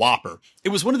withhold the Whopper. It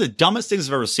was one of the dumbest things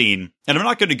I've ever seen, and I'm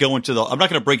not going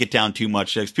to break it down too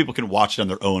much because people can watch it on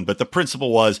their own, but the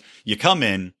principle was you come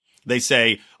in, they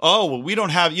say, oh, well, we don't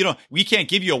have, we can't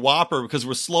give you a Whopper because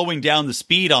we're slowing down the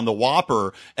speed on the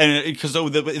Whopper and because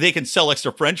they can sell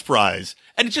extra French fries.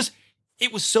 And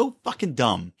it was so fucking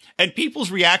dumb. And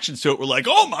people's reactions to it were like,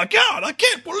 oh my God, I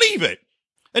can't believe it.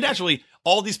 And naturally,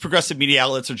 all these progressive media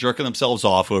outlets are jerking themselves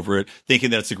off over it, thinking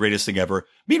that it's the greatest thing ever.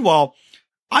 Meanwhile,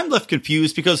 I'm left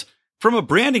confused because from a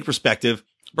branding perspective,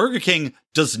 Burger King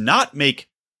does not make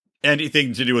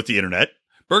anything to do with the internet.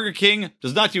 Burger King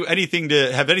does not do anything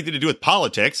to have anything to do with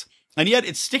politics. And yet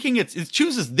it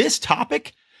chooses this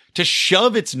topic to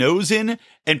shove its nose in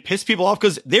and piss people off,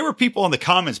 because there were people on the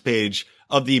comments page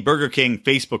of the Burger King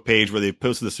Facebook page where they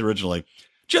posted this originally,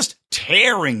 just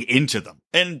tearing into them.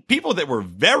 And people that were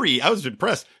I was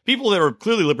impressed. People that were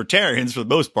clearly libertarians for the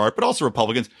most part, but also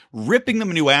Republicans, ripping them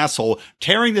a new asshole,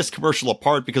 tearing this commercial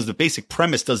apart because the basic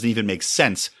premise doesn't even make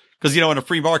sense. Because, in a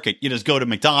free market, you just go to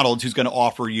McDonald's, who's going to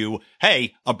offer you,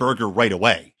 hey, a burger right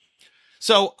away.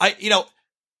 So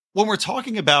when we're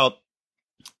talking about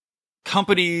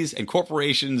companies and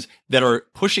corporations that are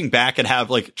pushing back and have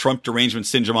like Trump derangement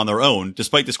syndrome on their own,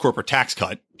 despite this corporate tax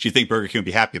cut, which you think Burger King would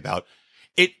be happy about,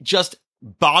 it just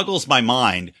boggles my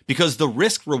mind because the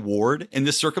risk reward in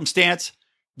this circumstance,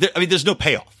 there's no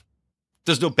payoff.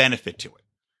 There's no benefit to it.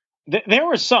 There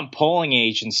was some polling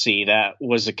agency that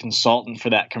was a consultant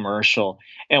for that commercial.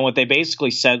 And what they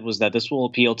basically said was that this will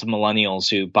appeal to millennials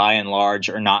who, by and large,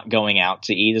 are not going out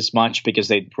to eat as much because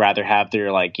they'd rather have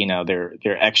their, like, you know, their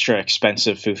extra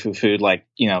expensive food, like,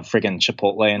 you know, friggin'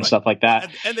 Chipotle and stuff like that.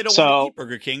 And they don't want to eat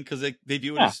Burger King because they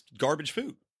view it as garbage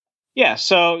food. Yeah,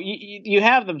 so you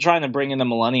have them trying to bring in the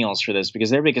millennials for this because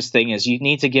their biggest thing is you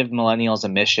need to give millennials a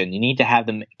mission. You need to have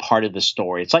them part of the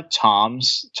story. It's like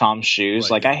Tom's shoes.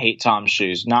 Right, like, I hate Tom's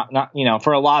shoes, not you know,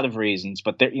 for a lot of reasons.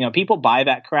 But you know, people buy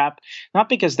that crap not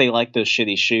because they like those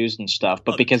shitty shoes and stuff,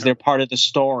 but because they're part of the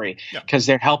story. Because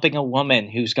they're helping a woman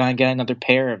who's going to get another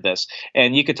pair of this.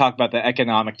 And you could talk about the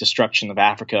economic destruction of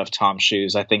Africa of Tom's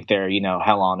shoes. I think they're, you know,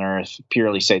 hell on earth,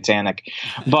 purely satanic.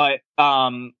 But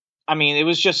I mean, it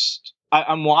was just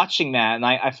I'm watching that and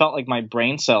I felt like my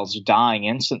brain cells are dying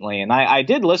instantly. And I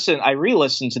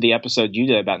re-listened to the episode you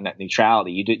did about net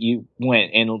neutrality. You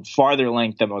went in farther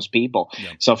length than most people.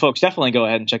 Yeah. So folks, definitely go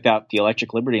ahead and check out the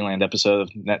Electric Liberty Land episode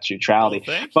of net neutrality.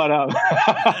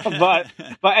 But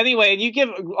anyway, and you give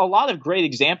a lot of great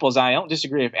examples. I don't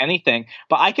disagree with anything,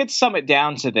 but I could sum it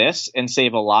down to this and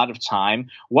save a lot of time.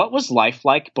 What was life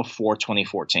like before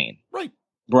 2014? Right.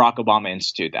 Barack Obama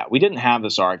instituted that. We didn't have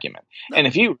this argument. No. And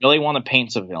if you really want to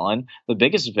paint a villain, the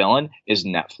biggest villain is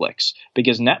Netflix,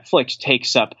 because Netflix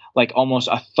takes up like almost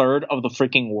a third of the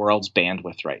freaking world's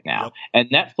bandwidth right now. Yep. And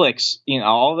Netflix, you know,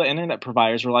 all the internet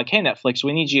providers were like, hey, Netflix,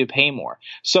 we need you to pay more.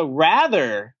 So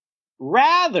rather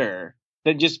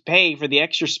than just pay for the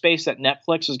extra space that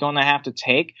Netflix is going to have to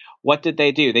take, what did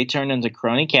they do? They turned into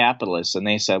crony capitalists, and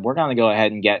they said, we're going to go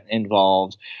ahead and get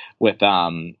involved with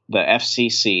the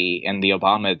FCC and the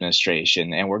Obama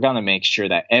administration, and we're going to make sure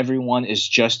that everyone is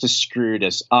just as screwed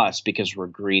as us because we're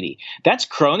greedy. That's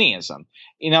cronyism.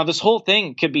 You know, this whole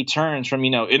thing could be turned from,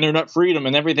 you know, internet freedom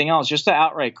and everything else just to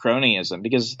outright cronyism,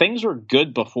 because things were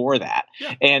good before that.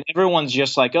 Yeah. And everyone's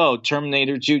just like, oh,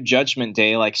 Terminator 2 Judgment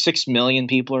Day, like 6 million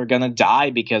people are going to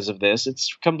die because of this.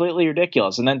 It's completely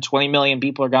ridiculous. And then 20 million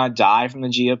people are going to die from the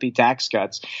GOP tax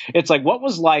cuts. It's like, what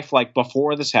was life like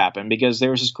before this happened? Because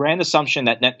there was this grand assumption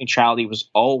that net neutrality was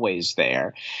always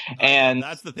there. And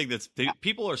that's the thing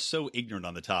people are so ignorant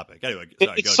on the topic. Anyway,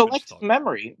 it's selective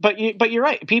memory. But you're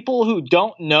right. People who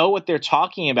don't know what they're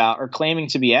talking about are claiming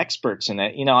to be experts in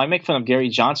it. You know, I make fun of Gary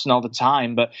Johnson all the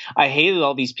time, but I hated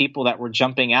all these people that were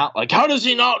jumping out like, how does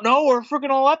he not know where freaking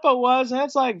Aleppo was? And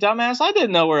it's like, dumbass, I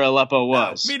didn't know where Aleppo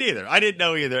was. No, me neither. I didn't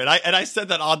know either. And I said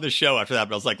that on the show after that,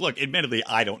 but I was like, look, admittedly,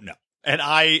 I don't know. But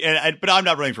I'm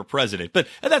not running for president. But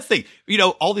that's the thing. You know,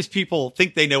 all these people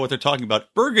think they know what they're talking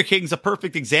about. Burger King's a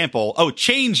perfect example. Oh,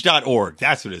 change.org.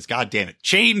 That's what it is. God damn it.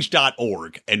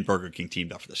 Change.org and Burger King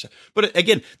teamed up for this. But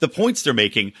again, the points they're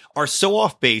making are so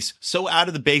off base, so out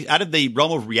of the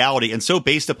realm of reality, and so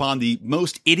based upon the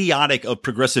most idiotic of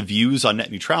progressive views on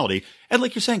net neutrality. And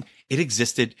like you're saying, it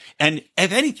existed. And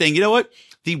if anything, you know what?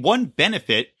 The one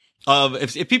benefit of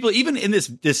if people, even in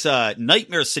this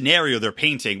nightmare scenario they're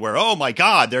painting where, oh my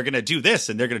God, they're going to do this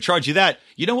and they're going to charge you that,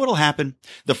 you know what'll happen?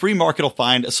 The free market will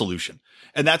find a solution.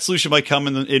 And that solution might come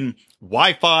in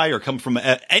Wi-Fi or come from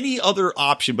any other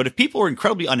option. But if people are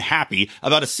incredibly unhappy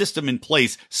about a system in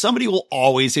place, somebody will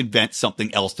always invent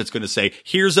something else that's going to say,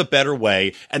 here's a better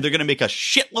way. And they're going to make a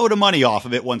shitload of money off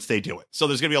of it once they do it. So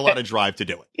there's going to be a lot of drive to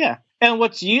do it. Yeah. And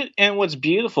what's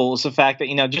beautiful is the fact that,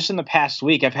 you know, just in the past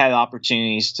week, I've had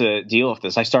opportunities to deal with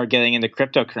this. I started getting into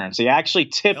cryptocurrency. I actually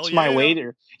tipped my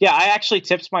waiter. Yeah, I actually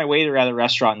tipped my waiter at a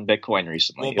restaurant in Bitcoin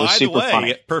recently. Well, it was super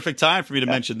funny. Perfect time for me to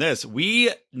mention this.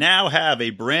 We now have a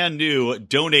brand new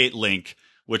donate link,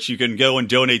 which you can go and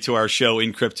donate to our show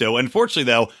in crypto. Unfortunately,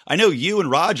 though, I know you and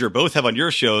Roger both have on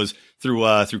your shows through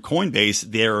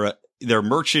Coinbase their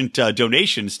merchant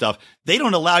donation stuff. They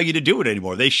don't allow you to do it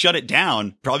anymore. They shut it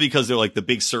down, probably because they're like the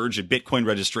big surge in Bitcoin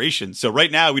registration. So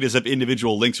right now we just have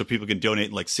individual links where people can donate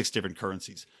in like 6 different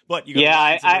currencies. But you go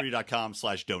to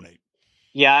 .com/donate.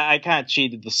 Yeah, I kind of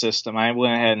cheated the system. I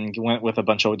went ahead and went with a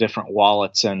bunch of different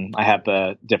wallets, and I have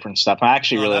the different stuff. I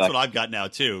actually really that's what I've got now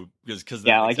too, because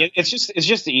it's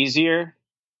just easier.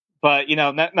 But, you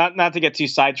know, not to get too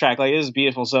sidetracked, like, it is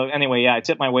beautiful. So anyway, yeah, I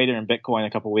tipped my waiter in Bitcoin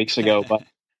a couple weeks ago, but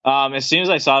as soon as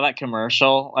I saw that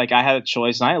commercial, like, I had a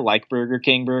choice, and I like Burger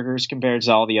King burgers compared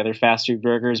to all the other fast food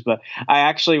burgers, but I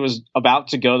actually was about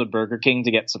to go to Burger King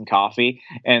to get some coffee,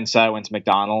 and so I went to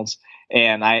McDonald's.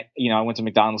 And I went to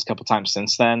McDonald's a couple times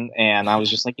since then, and I was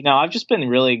just like, I've just been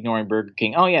really ignoring Burger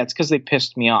King. Oh yeah, it's because they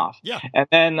pissed me off. Yeah. And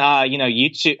then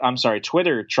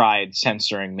Twitter tried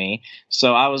censoring me,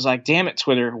 so I was like, damn it,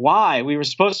 Twitter, why? We were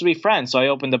supposed to be friends, so I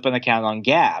opened up an account on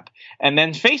Gab, and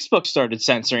then Facebook started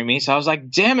censoring me, so I was like,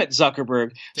 damn it,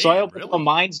 Zuckerberg. So I opened up a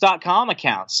Minds.com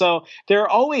account. So there are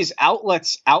always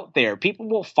outlets out there. People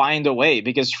will find a way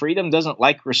because freedom doesn't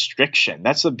like restriction.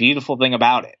 That's the beautiful thing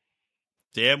about it.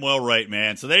 Damn well right,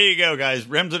 man. So there you go, guys.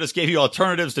 Remso just gave you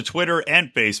alternatives to Twitter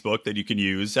and Facebook that you can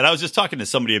use. And I was just talking to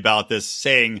somebody about this,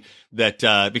 saying that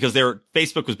because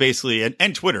Facebook was basically,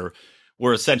 and Twitter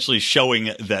were essentially showing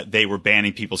that they were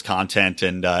banning people's content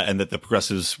and that the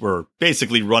progressives were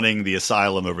basically running the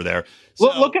asylum over there. So,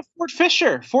 look at Ford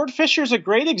Fisher. Ford Fisher is a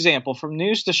great example from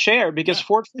News to Share, because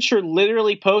Ford Fisher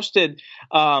literally posted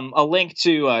a link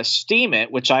to Steemit,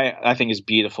 which I think is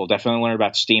beautiful. Definitely learn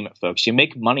about Steemit, folks. You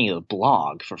make money to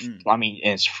blog and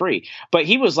it's free. But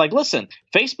he was like, listen,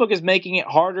 Facebook is making it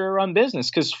harder to run business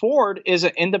because Ford is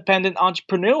an independent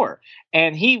entrepreneur,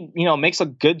 and he makes a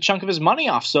good chunk of his money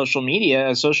off social media,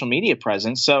 a social media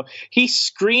presence. So he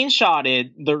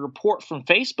screenshotted the report from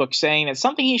Facebook saying that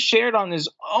something he shared on his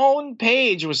own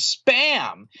page was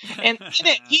spam, and in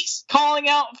it he's calling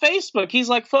out Facebook. He's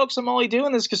like, folks, I'm only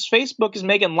doing this because Facebook is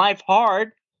making life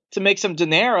hard to make some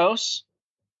dineros.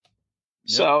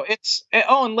 Yep. So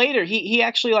and later he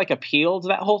actually appealed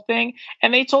that whole thing,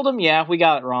 and they told him, yeah, we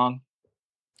got it wrong.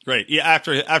 Great. Yeah,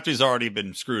 after he's already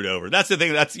been screwed over. That's the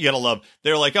thing. That's, you gotta love.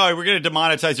 They're like, oh, we're going to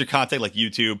demonetize your content like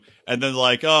YouTube, and then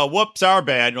like, oh, whoops, our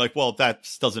bad. You're like, well, that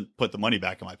doesn't put the money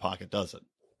back in my pocket, does it?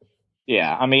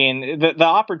 Yeah, I mean, the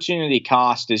opportunity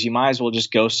cost is you might as well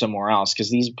just go somewhere else, because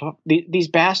these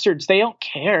bastards, they don't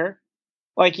care.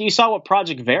 Like, you saw what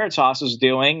Project Veritas was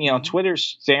doing.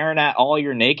 Twitter's staring at all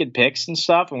your naked pics and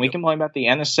stuff, and we complain about the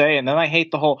NSA, and then I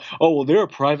hate the whole, oh, well, they're a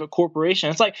private corporation.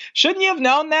 It's like, shouldn't you have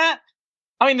known that?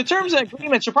 I mean, the terms and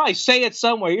agreements should probably say it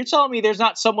somewhere. You're telling me there's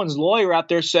not someone's lawyer out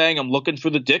there saying, I'm looking for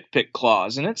the dick pic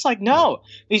clause. And it's like, no,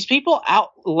 these people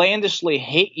outlandishly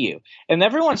hate you. And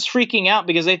everyone's freaking out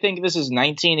because they think this is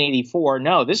 1984.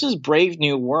 No, this is Brave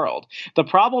New World. The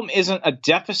problem isn't a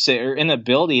deficit or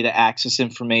inability to access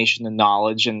information and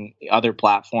knowledge and other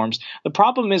platforms. The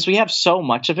problem is we have so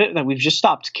much of it that we've just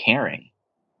stopped caring.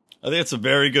 I think that's a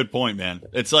very good point, man.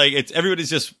 It's like everybody's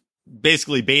just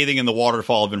basically bathing in the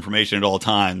waterfall of information at all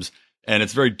times, and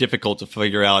it's very difficult to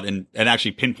figure out and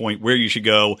actually pinpoint where you should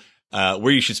go,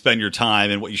 where you should spend your time,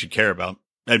 and what you should care about.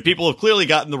 And people have clearly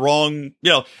gotten the wrong,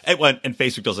 and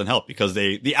Facebook doesn't help, because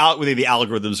the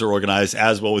algorithms are organized,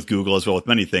 as well with Google, as well with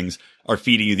many things, are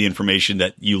feeding you the information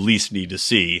that you least need to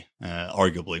see,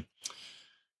 arguably.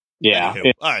 Yeah.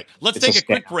 Anywho, all right, let's take a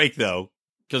quick break though,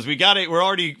 because we're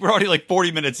already like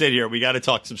 40 minutes in here. We got to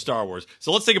talk some Star Wars.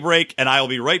 So let's take a break, and I will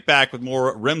be right back with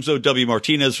more Remso W.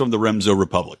 Martinez from the Remso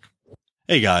Republic.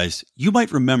 Hey guys, you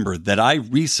might remember that I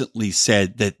recently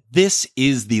said that this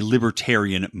is the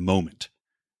libertarian moment,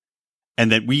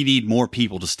 and that we need more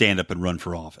people to stand up and run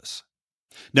for office.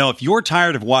 Now, if you're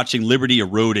tired of watching liberty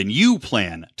erode and you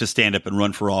plan to stand up and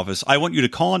run for office, I want you to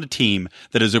call on a team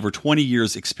that has over 20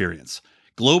 years experience,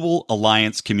 Global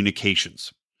Alliance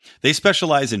Communications. They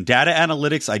specialize in data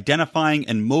analytics, identifying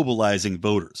and mobilizing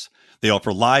voters. They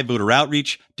offer live voter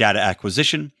outreach, data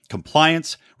acquisition,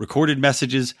 compliance, recorded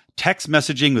messages, text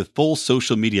messaging with full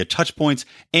social media touchpoints,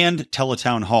 and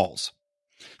teletown halls.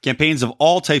 Campaigns of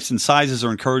all types and sizes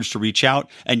are encouraged to reach out,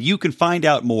 and you can find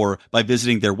out more by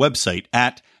visiting their website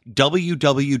at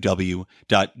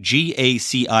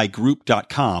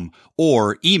www.gacigroup.com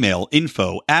or email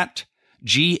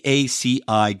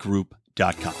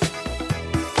info@gacigroup.com.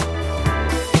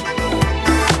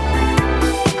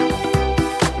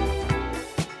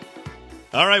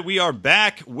 All right, we are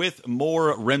back with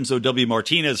more Remso W.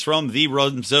 Martinez from the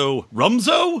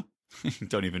Rumso?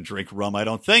 Don't even drink rum, I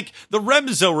don't think. The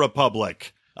Remso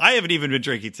Republic. I haven't even been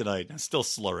drinking tonight. I'm still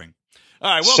slurring.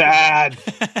 All right, welcome. Sad.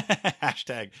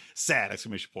 Hashtag sad,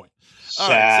 exclamation point. Sad. All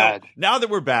right, so now that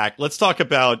we're back, let's talk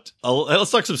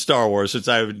some Star Wars, since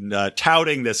I've been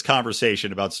touting this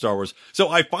conversation about Star Wars. So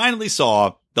I finally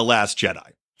saw The Last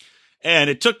Jedi.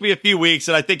 And it took me a few weeks,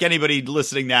 and I think anybody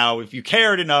listening now, if you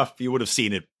cared enough, you would have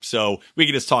seen it. So we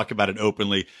can just talk about it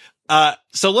openly.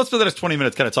 So let's, for the next 20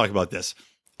 minutes, kind of talk about this.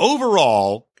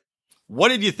 Overall, what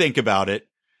did you think about it?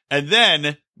 And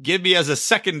then give me as a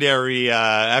secondary,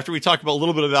 after we talk about a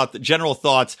little bit about the general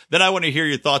thoughts, then I want to hear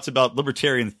your thoughts about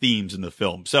libertarian themes in the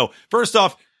film. So first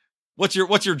off, what's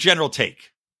your general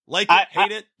take? Like it,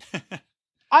 hate it?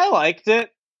 I liked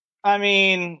it. I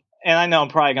mean, and I know I'm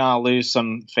probably going to lose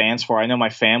some fans for it. I know my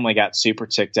family got super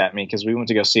ticked at me because we went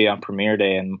to go see it on premiere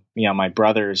day, and my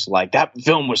brother's like, that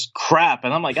film was crap,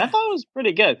 and I'm like, I thought it was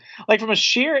pretty good. Like, from a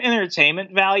sheer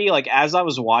entertainment value, like as I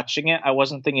was watching it, I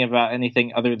wasn't thinking about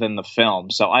anything other than the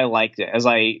film, so I liked it. As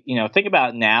I think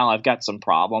about it now, I've got some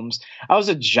problems. I was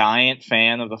a giant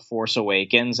fan of The Force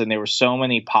Awakens, and there were so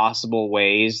many possible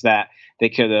ways that they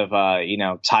could have,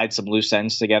 tied some loose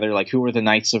ends together, like who were the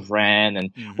Knights of Ren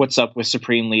and what's up with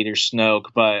Supreme Leader Snoke.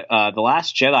 But The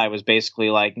Last Jedi was basically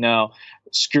like, no,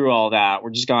 screw all that. We're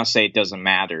just going to say it doesn't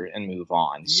matter and move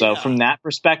on. Yeah. So from that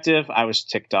perspective, I was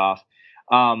ticked off.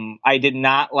 I did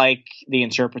not like the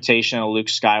interpretation of Luke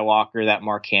Skywalker that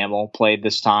Mark Hamill played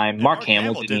this time. Yeah, Mark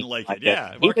Hamill didn't like it.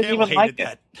 Yeah, Mark Hamill hated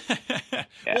that.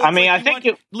 Well, I mean, I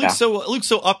think Luke's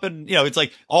so up and it's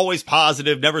like always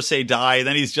positive, never say die. And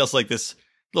then he's just like this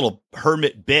little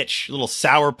hermit bitch, little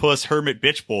sourpuss hermit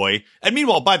bitch boy. And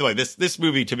meanwhile, by the way, this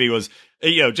movie to me was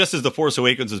just as The Force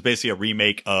Awakens was basically a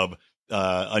remake of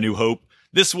A New Hope.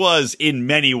 This was in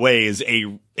many ways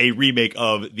a remake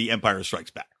of The Empire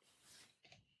Strikes Back.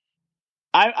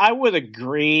 I would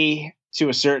agree to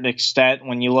a certain extent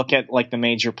when you look at like the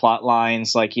major plot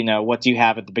lines, like, what do you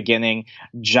have at the beginning?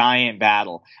 Giant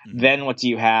battle. Mm-hmm. Then what do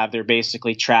you have? They're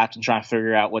basically trapped and trying to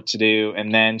figure out what to do.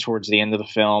 And then towards the end of the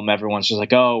film, everyone's just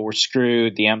like, oh, we're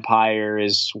screwed. The Empire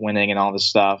is winning and all this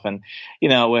stuff. And,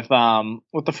 with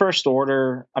the First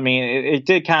Order, I mean, it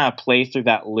did kind of play through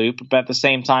that loop. But at the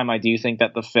same time, I do think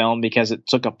that the film, because it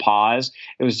took a pause,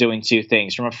 it was doing two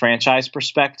things. From a franchise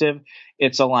perspective,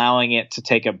 it's allowing it to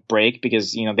take a break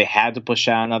because, they had to push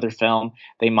out another film.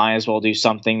 They might as well do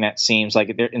something that seems like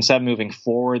instead of moving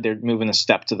forward, they're moving a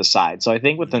step to the side. So I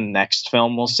think with the next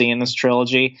film we'll see in this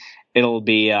trilogy, it'll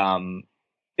be, I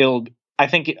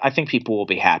think people will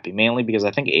be happy, mainly because I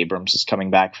think Abrams is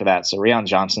coming back for that. So Rian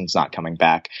Johnson's not coming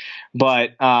back.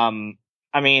 But, I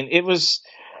mean,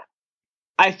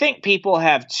 I think people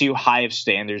have too high of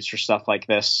standards for stuff like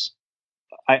this.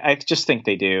 I just think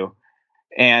they do.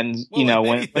 And,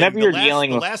 whenever you're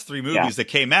dealing with the last three movies that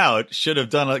came out should have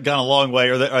gone a long way,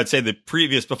 or I'd say the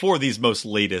previous before these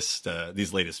latest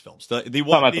films,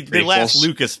 the last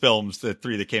Lucas films, the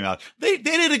three that came out, they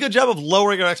did a good job of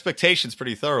lowering our expectations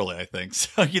pretty thoroughly, I think.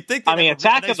 So you'd think,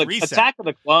 Attack of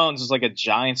the Clones is like a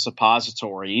giant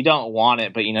suppository. You don't want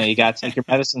it, but you got to take your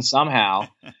medicine somehow.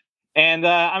 And,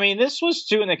 this was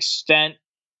to an extent,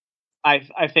 I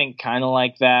think kind of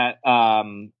like that.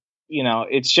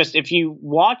 It's just if you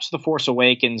watch The Force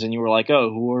Awakens and you were like, oh,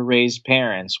 who are Rey's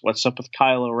parents? What's up with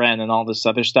Kylo Ren and all this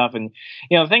other stuff? And,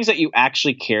 the things that you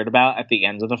actually cared about at the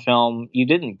end of the film, you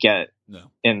didn't get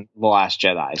in The Last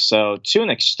Jedi. So to an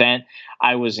extent,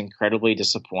 I was incredibly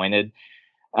disappointed.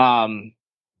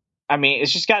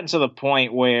 It's just gotten to the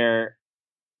point where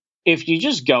if you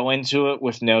just go into it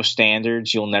with no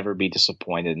standards, you'll never be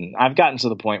disappointed. And I've gotten to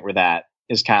the point where that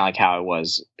is kind of like how it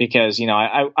was because,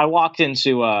 I walked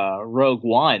into Rogue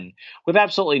One with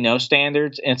absolutely no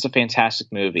standards, and it's a fantastic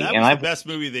movie. That was the best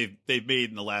movie they've made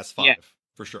in the last 5,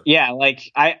 for sure. Yeah,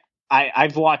 like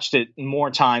I've watched it more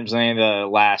times than the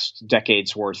last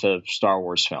decade's worth of Star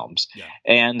Wars films. Yeah.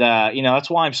 And, that's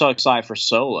why I'm so excited for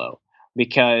Solo.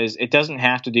 Because it doesn't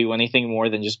have to do anything more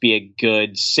than just be a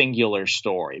good singular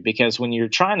story. Because when you're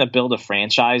trying to build a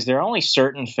franchise, there are only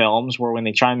certain films where when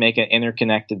they try and make an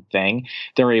interconnected thing,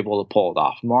 they're able to pull it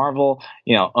off. Marvel,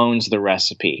 owns the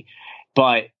recipe.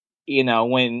 But,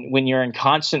 when you're in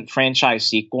constant franchise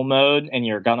sequel mode and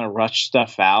you're going to rush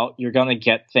stuff out, you're going to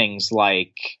get things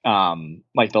like The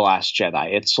Last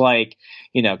Jedi. It's like,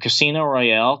 Casino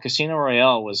Royale. Casino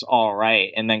Royale was all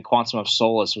right. And then Quantum of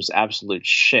Solace was absolute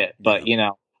shit. But,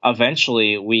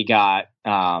 eventually we got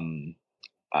Skyfall,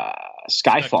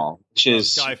 which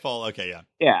is Skyfall. Okay. Yeah.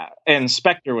 Yeah. And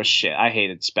Spectre was shit. I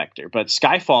hated Spectre, but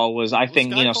Skyfall was, I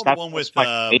think, Skyfall the one with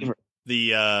my favorite.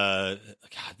 The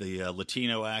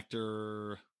Latino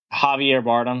actor Javier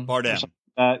Bardem.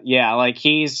 Yeah, like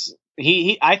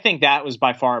he. I think that was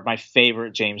by far my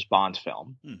favorite James Bond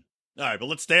film. All right, but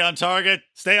let's stay on target.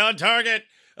 All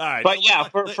right, but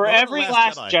for every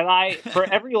Last Jedi, for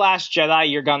every Last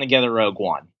Jedi, you're gonna get a Rogue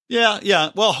One. Yeah.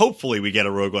 Well, hopefully we get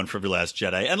a Rogue One for every Last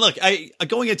Jedi. And look,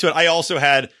 going into it, I also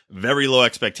had very low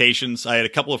expectations. I had a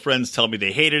couple of friends tell me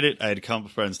they hated it. I had a couple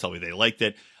of friends tell me they liked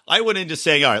it. I went into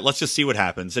saying, all right, let's just see what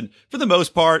happens. And for the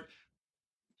most part,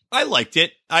 I liked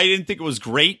it. I didn't think it was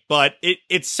great, but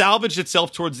it salvaged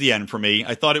itself towards the end for me.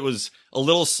 I thought it was a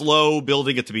little slow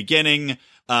building at the beginning.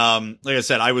 Like I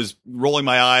said, I was rolling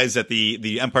my eyes at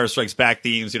the Empire Strikes Back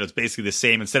themes. It's basically the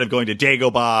same. Instead of going to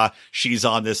Dagobah, she's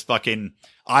on this fucking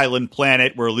island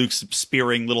planet where Luke's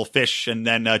spearing little fish, and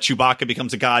then Chewbacca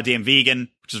becomes a goddamn vegan,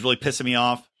 which is really pissing me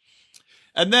off.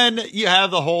 And then you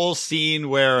have the whole scene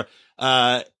where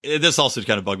this also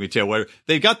kind of bugged me too, where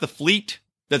they've got the fleet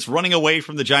that's running away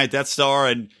from the giant Death Star,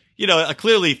 and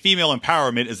clearly female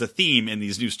empowerment is a theme in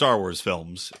these new Star Wars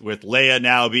films, with Leia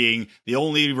now being the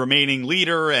only remaining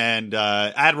leader, and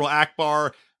Admiral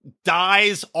Akbar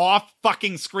dies off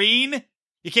fucking screen.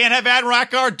 You can't have Admiral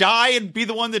Akbar die and be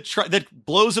the one that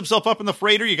blows himself up in the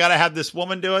freighter. You got to have this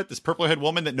woman do it, this purple-haired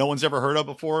woman that no one's ever heard of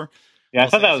before. Yeah, I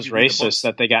thought that was racist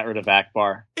that they got rid of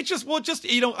Akbar. It's just,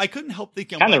 I couldn't help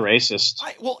thinking. Kind of racist.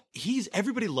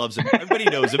 Everybody loves him. Everybody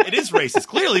knows him. It is racist,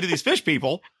 clearly, to these fish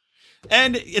people.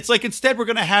 And it's like, instead, we're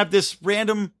going to have this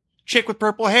random chick with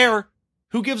purple hair.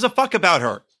 Who gives a fuck about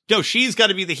her? No, she's got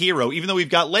to be the hero, even though we've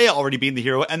got Leia already being the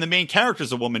hero and the main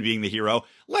character's a woman being the hero.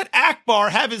 Let Akbar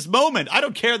have his moment. I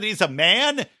don't care that he's a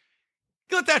man.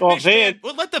 Let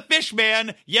the fish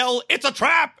man yell, "It's a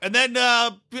trap," and then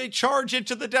charge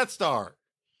into the Death Star.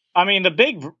 I mean, the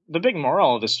big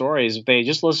moral of the story is if they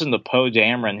just listened to Poe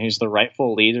Dameron, who's the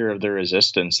rightful leader of the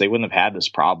Resistance, they wouldn't have had this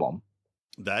problem.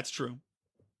 That's true.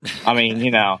 I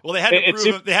mean, well, they had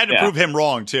to prove him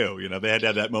wrong too. They had to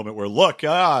have that moment where, look,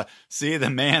 see, the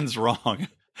man's wrong.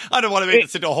 I don't want to make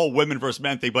this into a whole women versus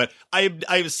men thing, but I'm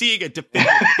seeing a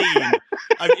definitive theme.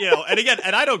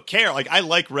 And I don't care. Like, I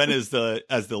like Ren as the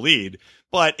lead,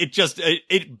 but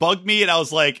it bugged me, and I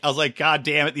was like, God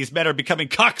damn it, these men are becoming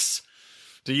cucks,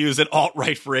 to use an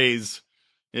alt-right phrase.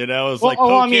 Poe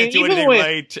can't do anything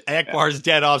right. Akbar's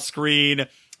dead off screen.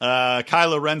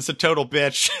 Kylo Ren's a total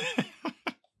bitch.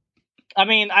 I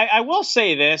mean, I will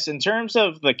say this in terms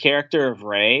of the character of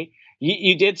Rey.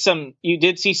 You did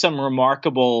see some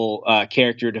remarkable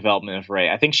character development of Rey.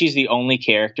 I think she's the only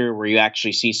character where you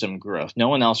actually see some growth. No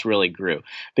one else really grew,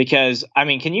 because I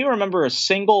mean, can you remember a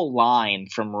single line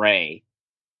from Rey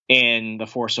in The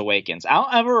Force Awakens? I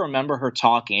don't ever remember her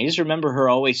talking. I just remember her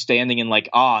always standing and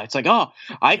I'm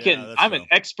an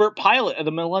expert pilot of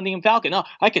the Millennium Falcon. Oh,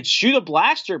 I could shoot a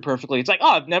blaster perfectly. It's like,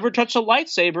 I've never touched a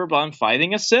lightsaber, but I'm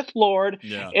fighting a Sith Lord.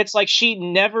 Yeah. It's like she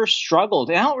never struggled.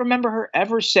 And I don't remember her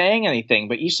ever saying anything,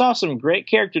 but you saw some great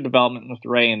character development with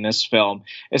Rey in this film,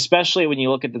 especially when you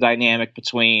look at the dynamic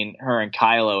between her and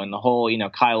Kylo and the whole,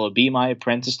 Kylo, be my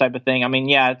apprentice type of thing. I mean,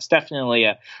 yeah, it's definitely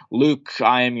a Luke,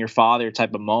 I am your father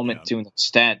type of moment to an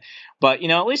extent, but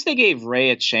at least they gave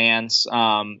Rey a chance.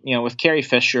 With Carrie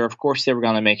Fisher, of course, they were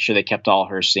going to make sure they kept all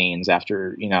her scenes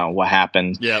after what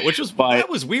happened. Yeah, that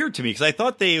was weird to me, because I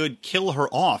thought they would kill her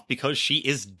off because she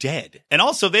is dead, and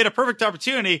also they had a perfect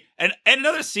opportunity. And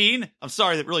another scene, I'm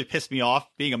sorry, that really pissed me off,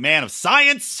 being a man of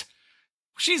science.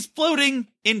 She's floating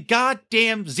in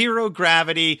goddamn zero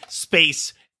gravity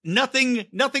space. Nothing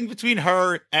between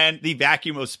her and the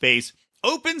vacuum of space.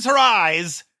 Opens her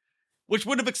eyes, which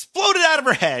would have exploded out of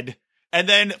her head, and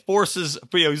then uses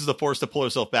the Force to pull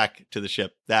herself back to the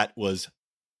ship. That was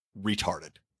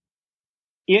retarded.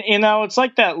 It's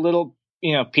like that little,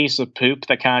 piece of poop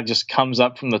that kind of just comes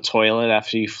up from the toilet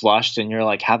after you flushed, and you're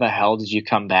like, how the hell did you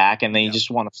come back? And then you just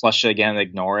want to flush it again and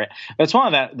ignore it. That's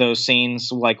one of those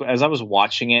scenes, like, as I was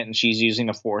watching it and she's using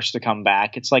the Force to come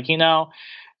back, it's like,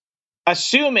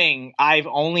 assuming I've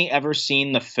only ever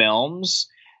seen the films,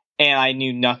 and I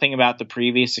knew nothing about the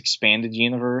previous expanded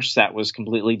universe that was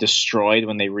completely destroyed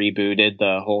when they rebooted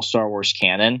the whole Star Wars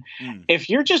canon.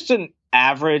 If you're just an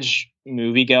average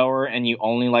moviegoer and you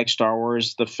only like Star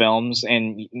Wars, the films,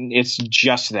 and it's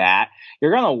just that, you're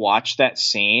going to watch that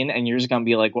scene and you're just going to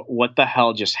be like, what the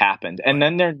hell just happened? And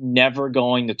then they're never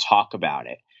going to talk about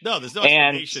it. No, there's no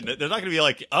explanation. They're not going to be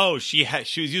like, oh, she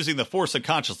was using the Force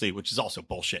unconsciously, which is also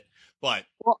bullshit. But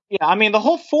I mean, the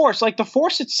whole Force, like the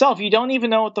Force itself, you don't even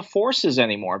know what the Force is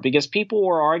anymore, because people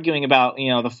were arguing about,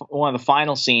 one of the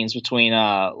final scenes between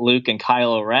Luke and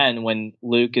Kylo Ren, when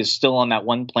Luke is still on that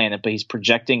one planet, but he's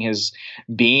projecting his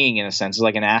being, in a sense,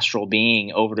 like an astral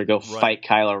being, over to go fight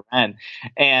Kylo Ren.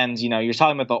 And, you're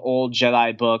talking about the old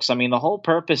Jedi books. I mean, the whole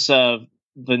purpose of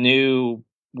the new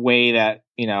way that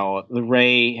the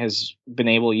Rey has been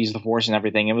able to use the Force and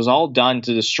everything, it was all done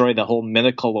to destroy the whole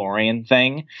midichlorian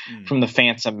thing from the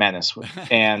Phantom Menace,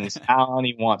 and I don't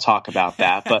even want to talk about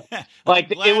that, but like,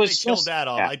 it was killed that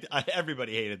off.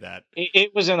 Everybody hated that.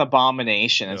 It was an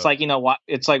abomination. It's like, what?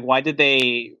 It's like, why did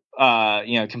they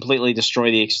completely destroy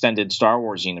the extended Star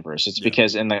Wars universe? It's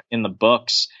because in the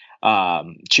books,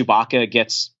 Chewbacca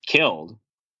gets killed,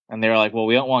 and they're like, well,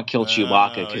 we don't want to kill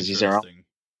Chewbacca because he's our own.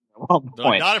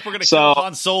 Not if we're going to kill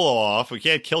Han Solo off. We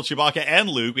can't kill Chewbacca and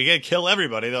Luke. We can't kill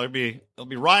everybody. There'll be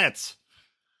riots.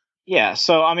 Yeah,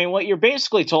 so I mean, what you're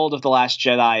basically told of The Last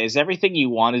Jedi is everything you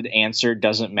wanted answered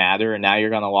doesn't matter, and now you're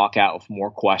going to walk out with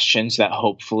more questions that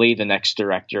hopefully the next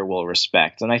director will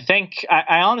respect. And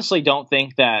I honestly don't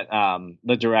think that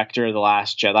the director of The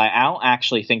Last Jedi, I don't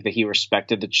actually think that he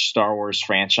respected the Star Wars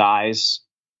franchise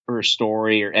or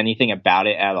story or anything about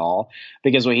it at all,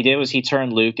 because what he did was he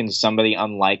turned Luke into somebody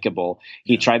unlikable.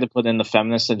 He tried to put in the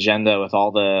feminist agenda with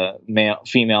all the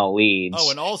female leads. Oh,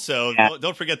 and also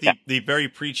don't forget the very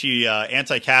preachy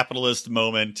anti-capitalist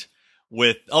moment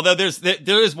with, although there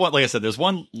is one, like I said, there's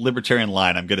one libertarian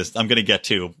line I'm gonna get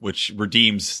to, which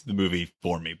redeems the movie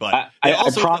for me. But the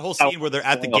whole scene where they're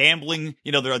at the gambling,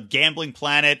 they're a gambling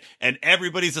planet, and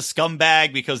everybody's a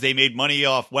scumbag because they made money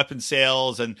off weapon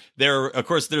sales, and of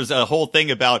course there's a whole thing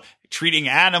about treating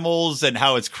animals and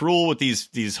how it's cruel with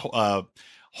these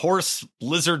horse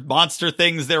lizard monster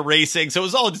things they're racing. So it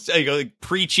was all just like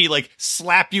preachy, like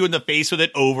slap you in the face with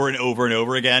it over and over and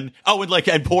over again. Oh,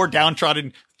 and poor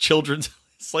downtrodden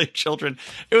slave children.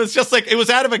 It was just like, it was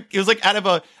out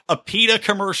of a PETA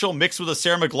commercial mixed with a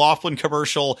Sarah McLachlan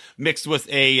commercial mixed with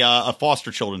a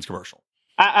foster children's commercial.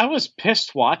 I was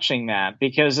pissed watching that,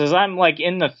 because as I'm like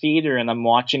in the theater and I'm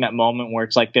watching that moment where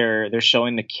it's like they're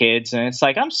showing the kids, and it's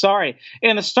like, I'm sorry,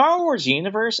 in the Star Wars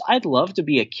universe, I'd love to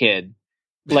be a kid,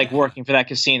 like working for that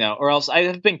casino, or else I'd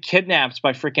have been kidnapped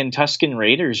by freaking Tusken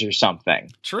Raiders or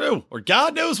something. True. Or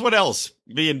God knows what else.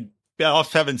 Being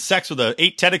off having sex with an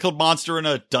 8-tentacled monster in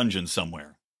a dungeon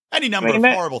somewhere. Any number of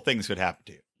horrible things could happen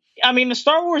to you. I mean, the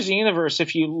Star Wars universe,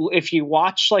 if you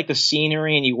watch like the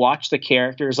scenery and you watch the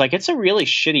characters, like it's a really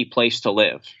shitty place to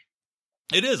live.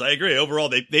 It is. I agree. Overall,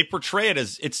 they portray it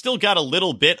as, it's still got a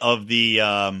little bit of the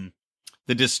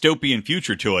dystopian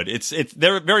future to it.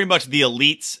 They're very much the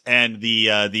elites and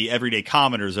the everyday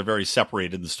commoners are very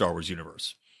separated in the Star Wars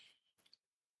universe.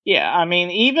 Yeah, I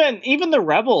mean, even the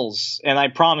rebels, and I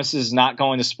promise this is not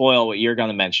going to spoil what you're going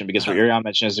to mention, because what you're going to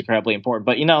mention is incredibly important.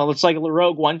 But it's like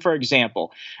Rogue One, for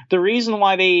example. The reason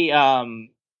why they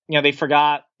they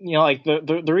forgot, like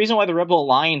the reason why the Rebel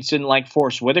Alliance didn't like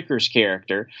Forrest Whitaker's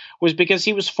character was because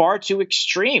he was far too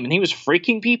extreme and he was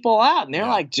freaking people out. And they're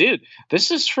like, dude,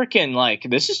 this is freaking like,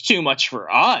 this is too much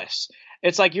for us.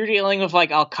 It's like you're dealing with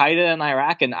like Al Qaeda in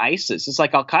Iraq and ISIS. It's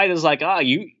like Al Qaeda's like,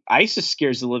 ISIS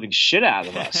scares the living shit out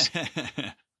of us.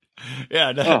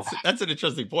 Yeah, that's an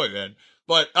interesting point, man.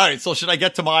 But all right, so should I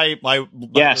get to my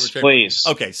yes, please.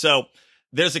 Okay, so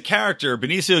there's a character,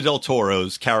 Benicio del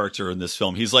Toro's character in this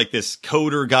film. He's like this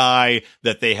coder guy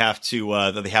that they have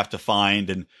to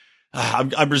find, and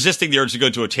I'm resisting the urge to go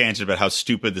into a tangent about how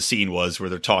stupid the scene was where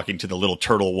they're talking to the little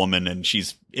turtle woman and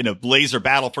she's in a laser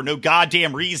battle for no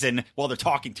goddamn reason while they're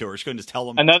talking to her. She couldn't just tell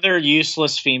them. Another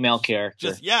useless female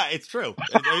character. It's true.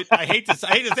 I hate to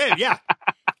say it. Yeah.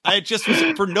 It just was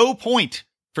for no point,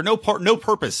 for no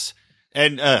purpose,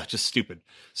 and just stupid.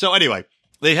 So anyway,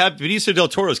 they have Benicio del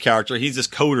Toro's character. He's this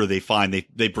coder they find.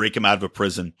 They break him out of a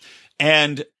prison,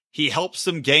 and he helps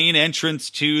them gain entrance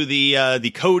to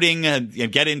the coding and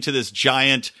get into this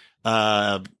giant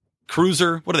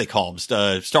cruiser. What do they call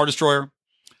them? Star Destroyer?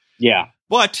 Yeah.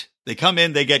 But they come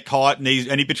in, they get caught, and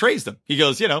he betrays them. He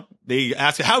goes, they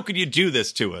ask, how could you do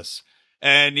this to us?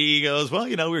 And he goes, well,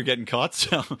 we were getting caught,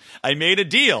 so I made a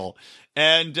deal.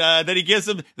 And then he gives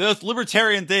them the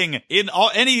libertarian thing in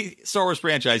any Star Wars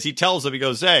franchise. He tells them, he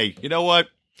goes, hey, you know what?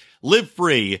 Live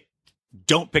free.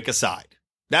 Don't pick a side.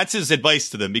 That's his advice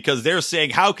to them, because they're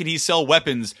saying, how can he sell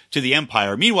weapons to the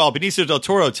Empire? Meanwhile, Benicio del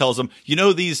Toro tells them,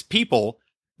 these people,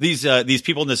 these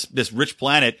people in this rich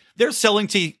planet, they're selling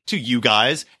to you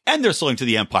guys, and they're selling to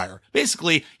the Empire.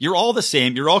 Basically, you're all the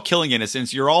same. You're all killing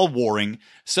innocents. You're all warring.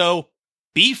 So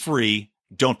be free.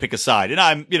 Don't pick a side.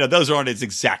 And those aren't his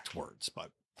exact words,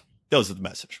 but those are the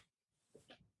message.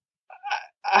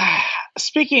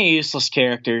 Speaking of useless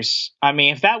characters, I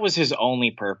mean, if that was his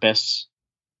only purpose,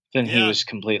 then he was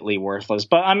completely worthless.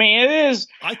 But I mean, it is.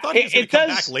 I thought he was going to come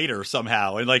back later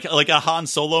somehow, and like a Han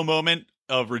Solo moment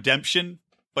of redemption,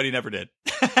 but he never did.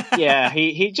 Yeah,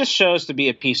 he just shows to be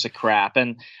a piece of crap,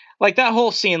 and like that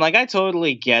whole scene, like I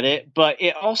totally get it, but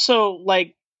it also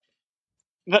like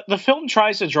the film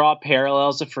tries to draw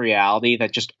parallels of reality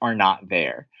that just are not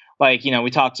there. Like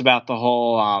we talked about the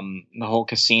whole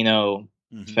casino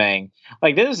thing.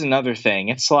 Like this is another thing.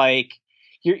 It's like.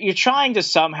 You're trying to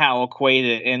somehow equate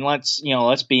it, and let's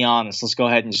be honest. Let's go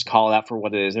ahead and just call it out for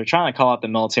what it is. They're trying to call it the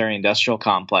military-industrial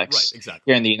complex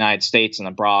here in the United States and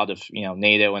abroad of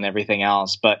NATO and everything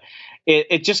else. But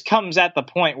it just comes at the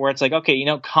point where it's like, okay,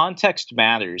 context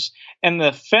matters. And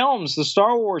the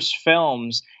Star Wars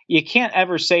films, you can't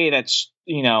ever say that's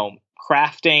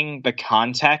crafting the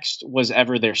context was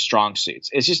ever their strong suits.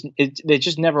 It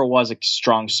just never was a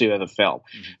strong suit of the film.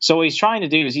 Mm-hmm. So what he's trying to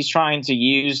do is he's trying to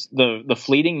use the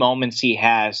fleeting moments he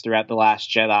has throughout The Last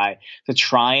Jedi to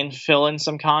try and fill in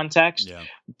some context. Yeah.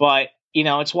 But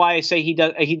it's why I say he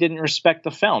didn't respect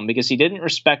the film, because he didn't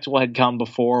respect what had come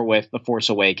before with The Force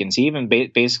Awakens. He even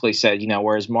basically said,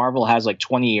 whereas Marvel has like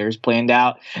 20 years planned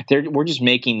out, we're just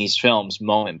making these films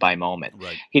moment by moment.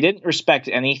 Right. He didn't respect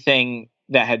anything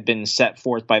that had been set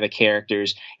forth by the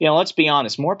characters. Let's be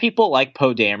honest, more people like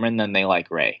Poe Dameron than they like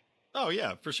Rey. Oh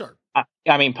yeah, for sure.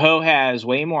 I mean, Poe has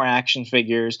way more action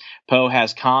figures. Poe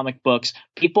has comic books.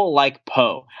 People like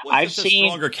Poe. Well, I've seen a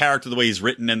stronger character, the way he's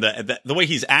written and the way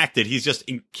he's acted.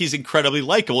 He's incredibly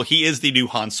likable. He is the new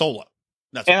Han Solo.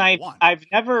 That's what I want. I've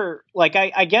never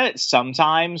I get it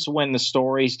sometimes when the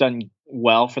story's done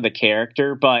well for the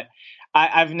character, but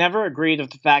I've never agreed with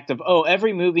the fact of,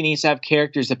 every movie needs to have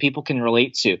characters that people can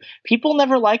relate to. People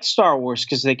never liked Star Wars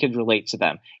because they could relate to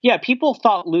them. Yeah, people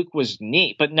thought Luke was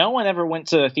neat, but no one ever went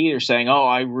to the theater saying,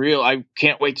 I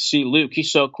can't wait to see Luke.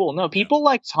 He's so cool. No, people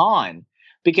liked Han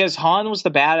because Han was the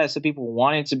badass that people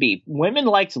wanted to be. Women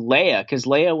liked Leia because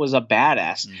Leia was a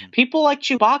badass. Mm-hmm. People like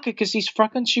Chewbacca because he's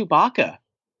fucking Chewbacca.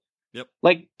 Yep.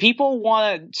 Like, people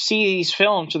want to see these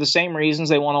films for the same reasons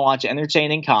they want to watch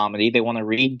entertaining comedy. They want to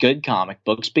read good comic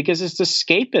books because it's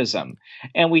escapism.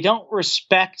 And we don't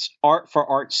respect art for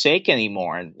art's sake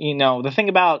anymore. And, the thing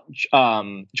about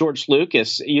George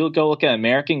Lucas, you go look at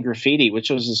American Graffiti, which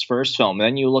was his first film. And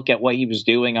then you look at what he was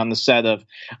doing on the set of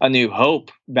A New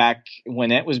Hope back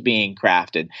when it was being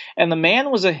crafted. And the man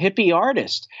was a hippie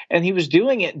artist. And he was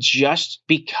doing it just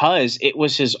because it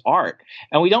was his art.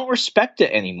 And we don't respect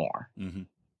it anymore. Mm-hmm.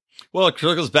 Well, it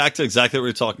goes back to exactly what we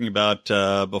were talking about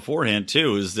beforehand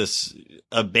too, is this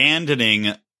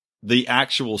abandoning the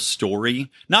actual story,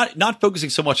 not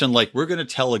focusing so much on we're going to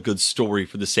tell a good story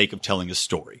for the sake of telling a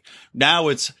story. Now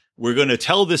it's, we're going to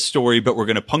tell this story, but we're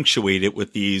going to punctuate it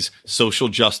with these social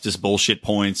justice bullshit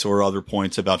points or other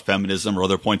points about feminism or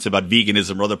other points about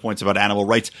veganism or other points about animal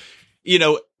rights.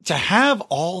 To have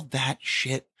all that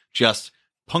shit just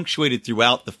punctuated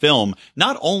throughout the film,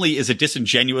 not only is it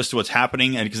disingenuous to what's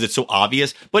happening and because it's so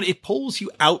obvious, but it pulls you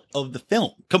out of the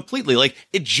film completely.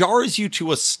 It jars you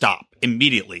to a stop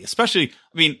immediately, especially,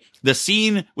 the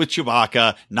scene with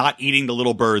Chewbacca not eating the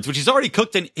little birds, which he's already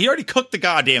cooked, and he already cooked the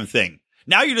goddamn thing.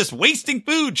 Now you're just wasting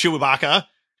food, Chewbacca,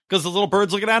 because the little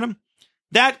bird's looking at him.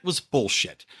 That was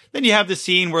bullshit. Then you have the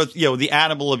scene where, the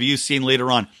animal abuse scene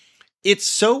later on. It's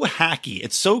so hacky,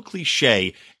 it's so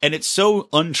cliche, and it's so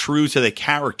untrue to the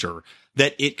character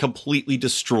that it completely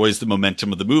destroys the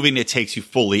momentum of the movie, and it takes you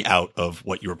fully out of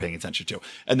what you were paying attention to.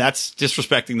 And that's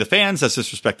disrespecting the fans, that's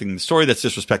disrespecting the story, that's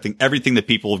disrespecting everything that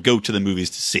people go to the movies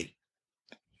to see.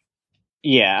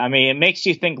 Yeah, it makes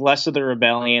you think less of the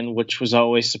rebellion, which was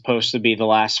always supposed to be the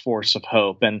last force of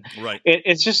hope. And right.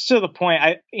 It's just to the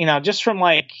point, just from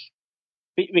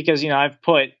because, I've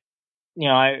put,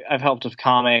 I've helped with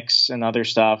comics and other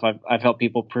stuff. I've helped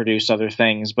people produce other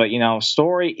things, but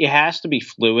story, it has to be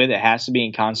fluid. It has to be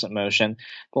in constant motion.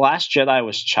 The Last Jedi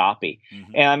was choppy.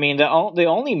 Mm-hmm. And the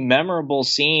only memorable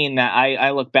scene that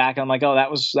I look back and I'm like, that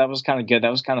was kind of good.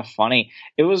 That was kind of funny.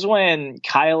 It was when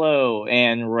Kylo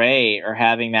and Rey are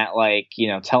having that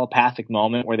telepathic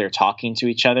moment where they're talking to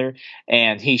each other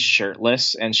and he's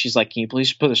shirtless and she's like, can you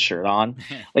please put a shirt on?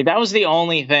 That was the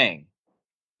only thing.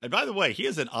 And by the way, he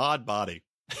has an odd body.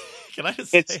 Can I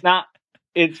just say? It's not.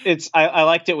 It's. I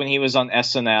liked it when he was on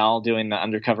SNL doing the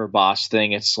undercover boss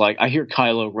thing. It's like, I hear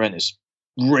Kylo Ren is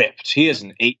ripped. He has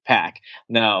an 8-pack.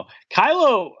 No,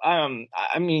 Kylo.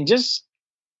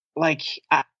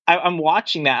 I'm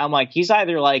watching that. I'm like, he's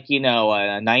either a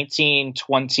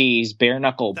 1920s bare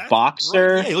knuckle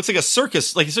boxer. Right. Yeah, he looks like a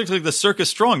circus, he looks like the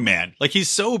circus strongman.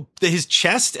 His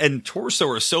chest and torso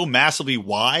are so massively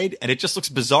wide, and it just looks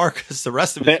bizarre because the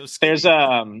rest of it is so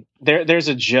skinny. There's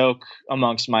a joke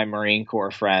amongst my Marine Corps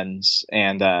friends,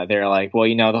 and they're like,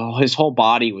 well, his whole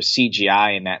body was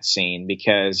CGI in that scene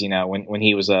because when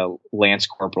he was a lance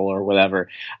corporal or whatever,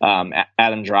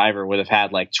 Adam Driver would have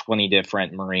had 20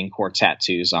 different Marine Corps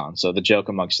tattoos on. So the joke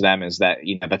amongst them is that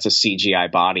that's a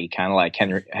CGI body, kind of like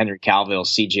Henry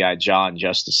Cavill's CGI jaw in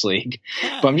Justice League.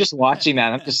 But I'm just watching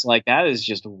that, and I'm just like, that is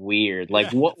just weird.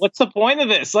 What's the point of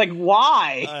this?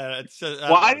 Why?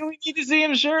 Why do we need to see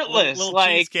him shirtless?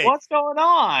 What's going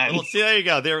on? Well, see, there you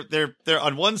go. They're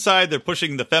on one side, they're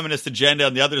pushing the feminist agenda.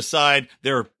 On the other side,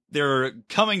 they're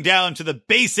coming down to the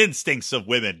base instincts of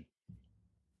women.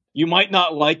 You might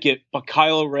not like it, but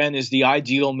Kylo Ren is the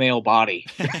ideal male body.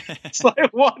 It's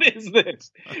what is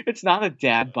this? It's not a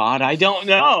dad bod. I don't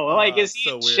know. Is he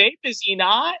in shape? Is he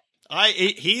not? I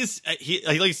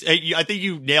think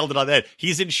you nailed it on that.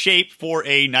 He's in shape for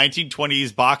a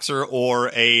 1920s boxer or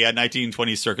a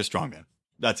 1920s circus strongman.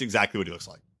 That's exactly what he looks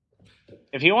like.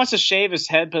 If he wants to shave his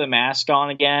head, put a mask on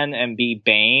again, and be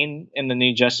Bane in the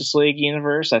new Justice League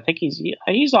universe, I think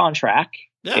he's on track.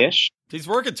 Ish. He's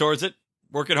working towards it.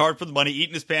 Working hard for the money,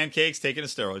 eating his pancakes, taking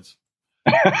his steroids.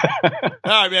 All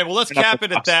right, man. Well, let's cap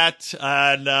it at that.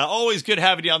 And always good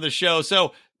having you on the show.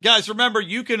 So, guys, remember,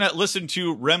 you can listen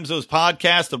to Remzo's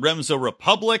podcast, The Remzo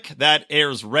Republic. That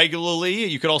airs regularly.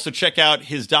 You can also check out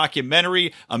his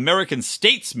documentary, American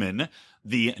Statesman,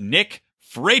 the Nick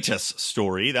Freitas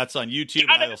story. That's on YouTube.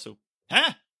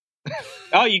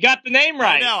 Oh, you got the name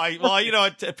right.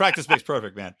 Practice makes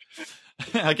perfect, man.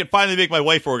 I can finally make my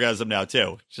wife orgasm now,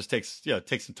 too. It just takes some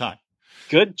time.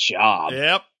 Good job.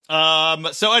 Yep.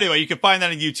 So anyway, you can find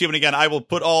that on YouTube. And again, I will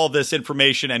put all this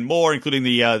information and more, including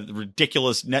the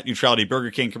ridiculous net neutrality Burger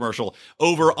King commercial,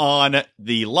 over on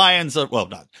the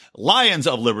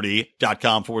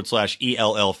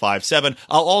lionsofliberty.com/ELL57.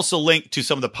 I'll also link to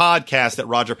some of the podcasts that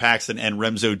Roger Paxton and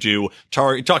Remzo do,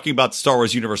 talking about the Star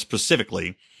Wars universe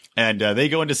specifically. And they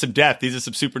go into some depth. These are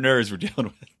some super nerds we're dealing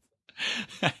with.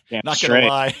 Not going to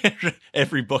lie.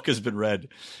 Every book has been read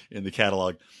in the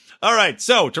catalog. All right.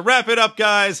 So to wrap it up,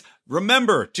 guys,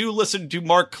 remember to listen to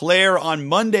Marc Clair on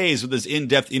Mondays with his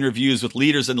in-depth interviews with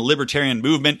leaders in the libertarian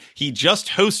movement. He just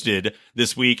hosted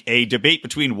this week a debate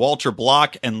between Walter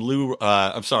Block and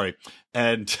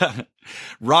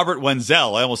Robert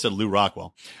Wenzel. I almost said Lou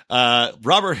Rockwell.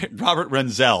 Robert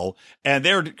Wenzel. And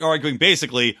they're arguing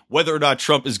basically whether or not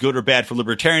Trump is good or bad for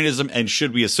libertarianism and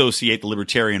should we associate the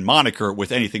libertarian moniker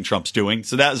with anything Trump's doing.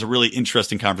 So that is a really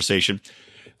interesting conversation.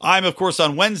 I'm, of course,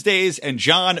 on Wednesdays, and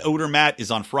John Odermatt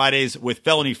is on Fridays with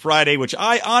Felony Friday, which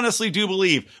I honestly do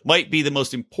believe might be the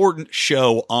most important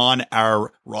show on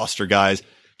our roster, guys.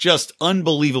 Just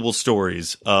unbelievable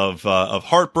stories of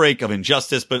heartbreak, of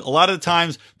injustice. But a lot of the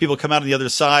times people come out on the other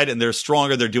side and they're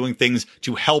stronger. They're doing things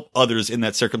to help others in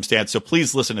that circumstance. So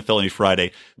please listen to Felony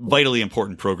Friday. Vitally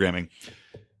important programming.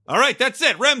 All right. That's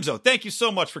it. Remzo, thank you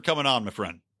so much for coming on, my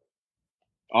friend.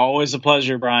 Always a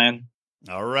pleasure, Brian.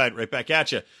 All right. Right back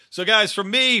at you. So guys, from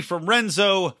me, from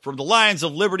Renzo, from the Lions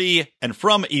of Liberty, and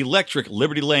from Electric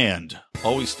Liberty Land,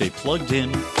 always stay plugged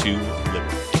in to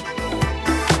liberty.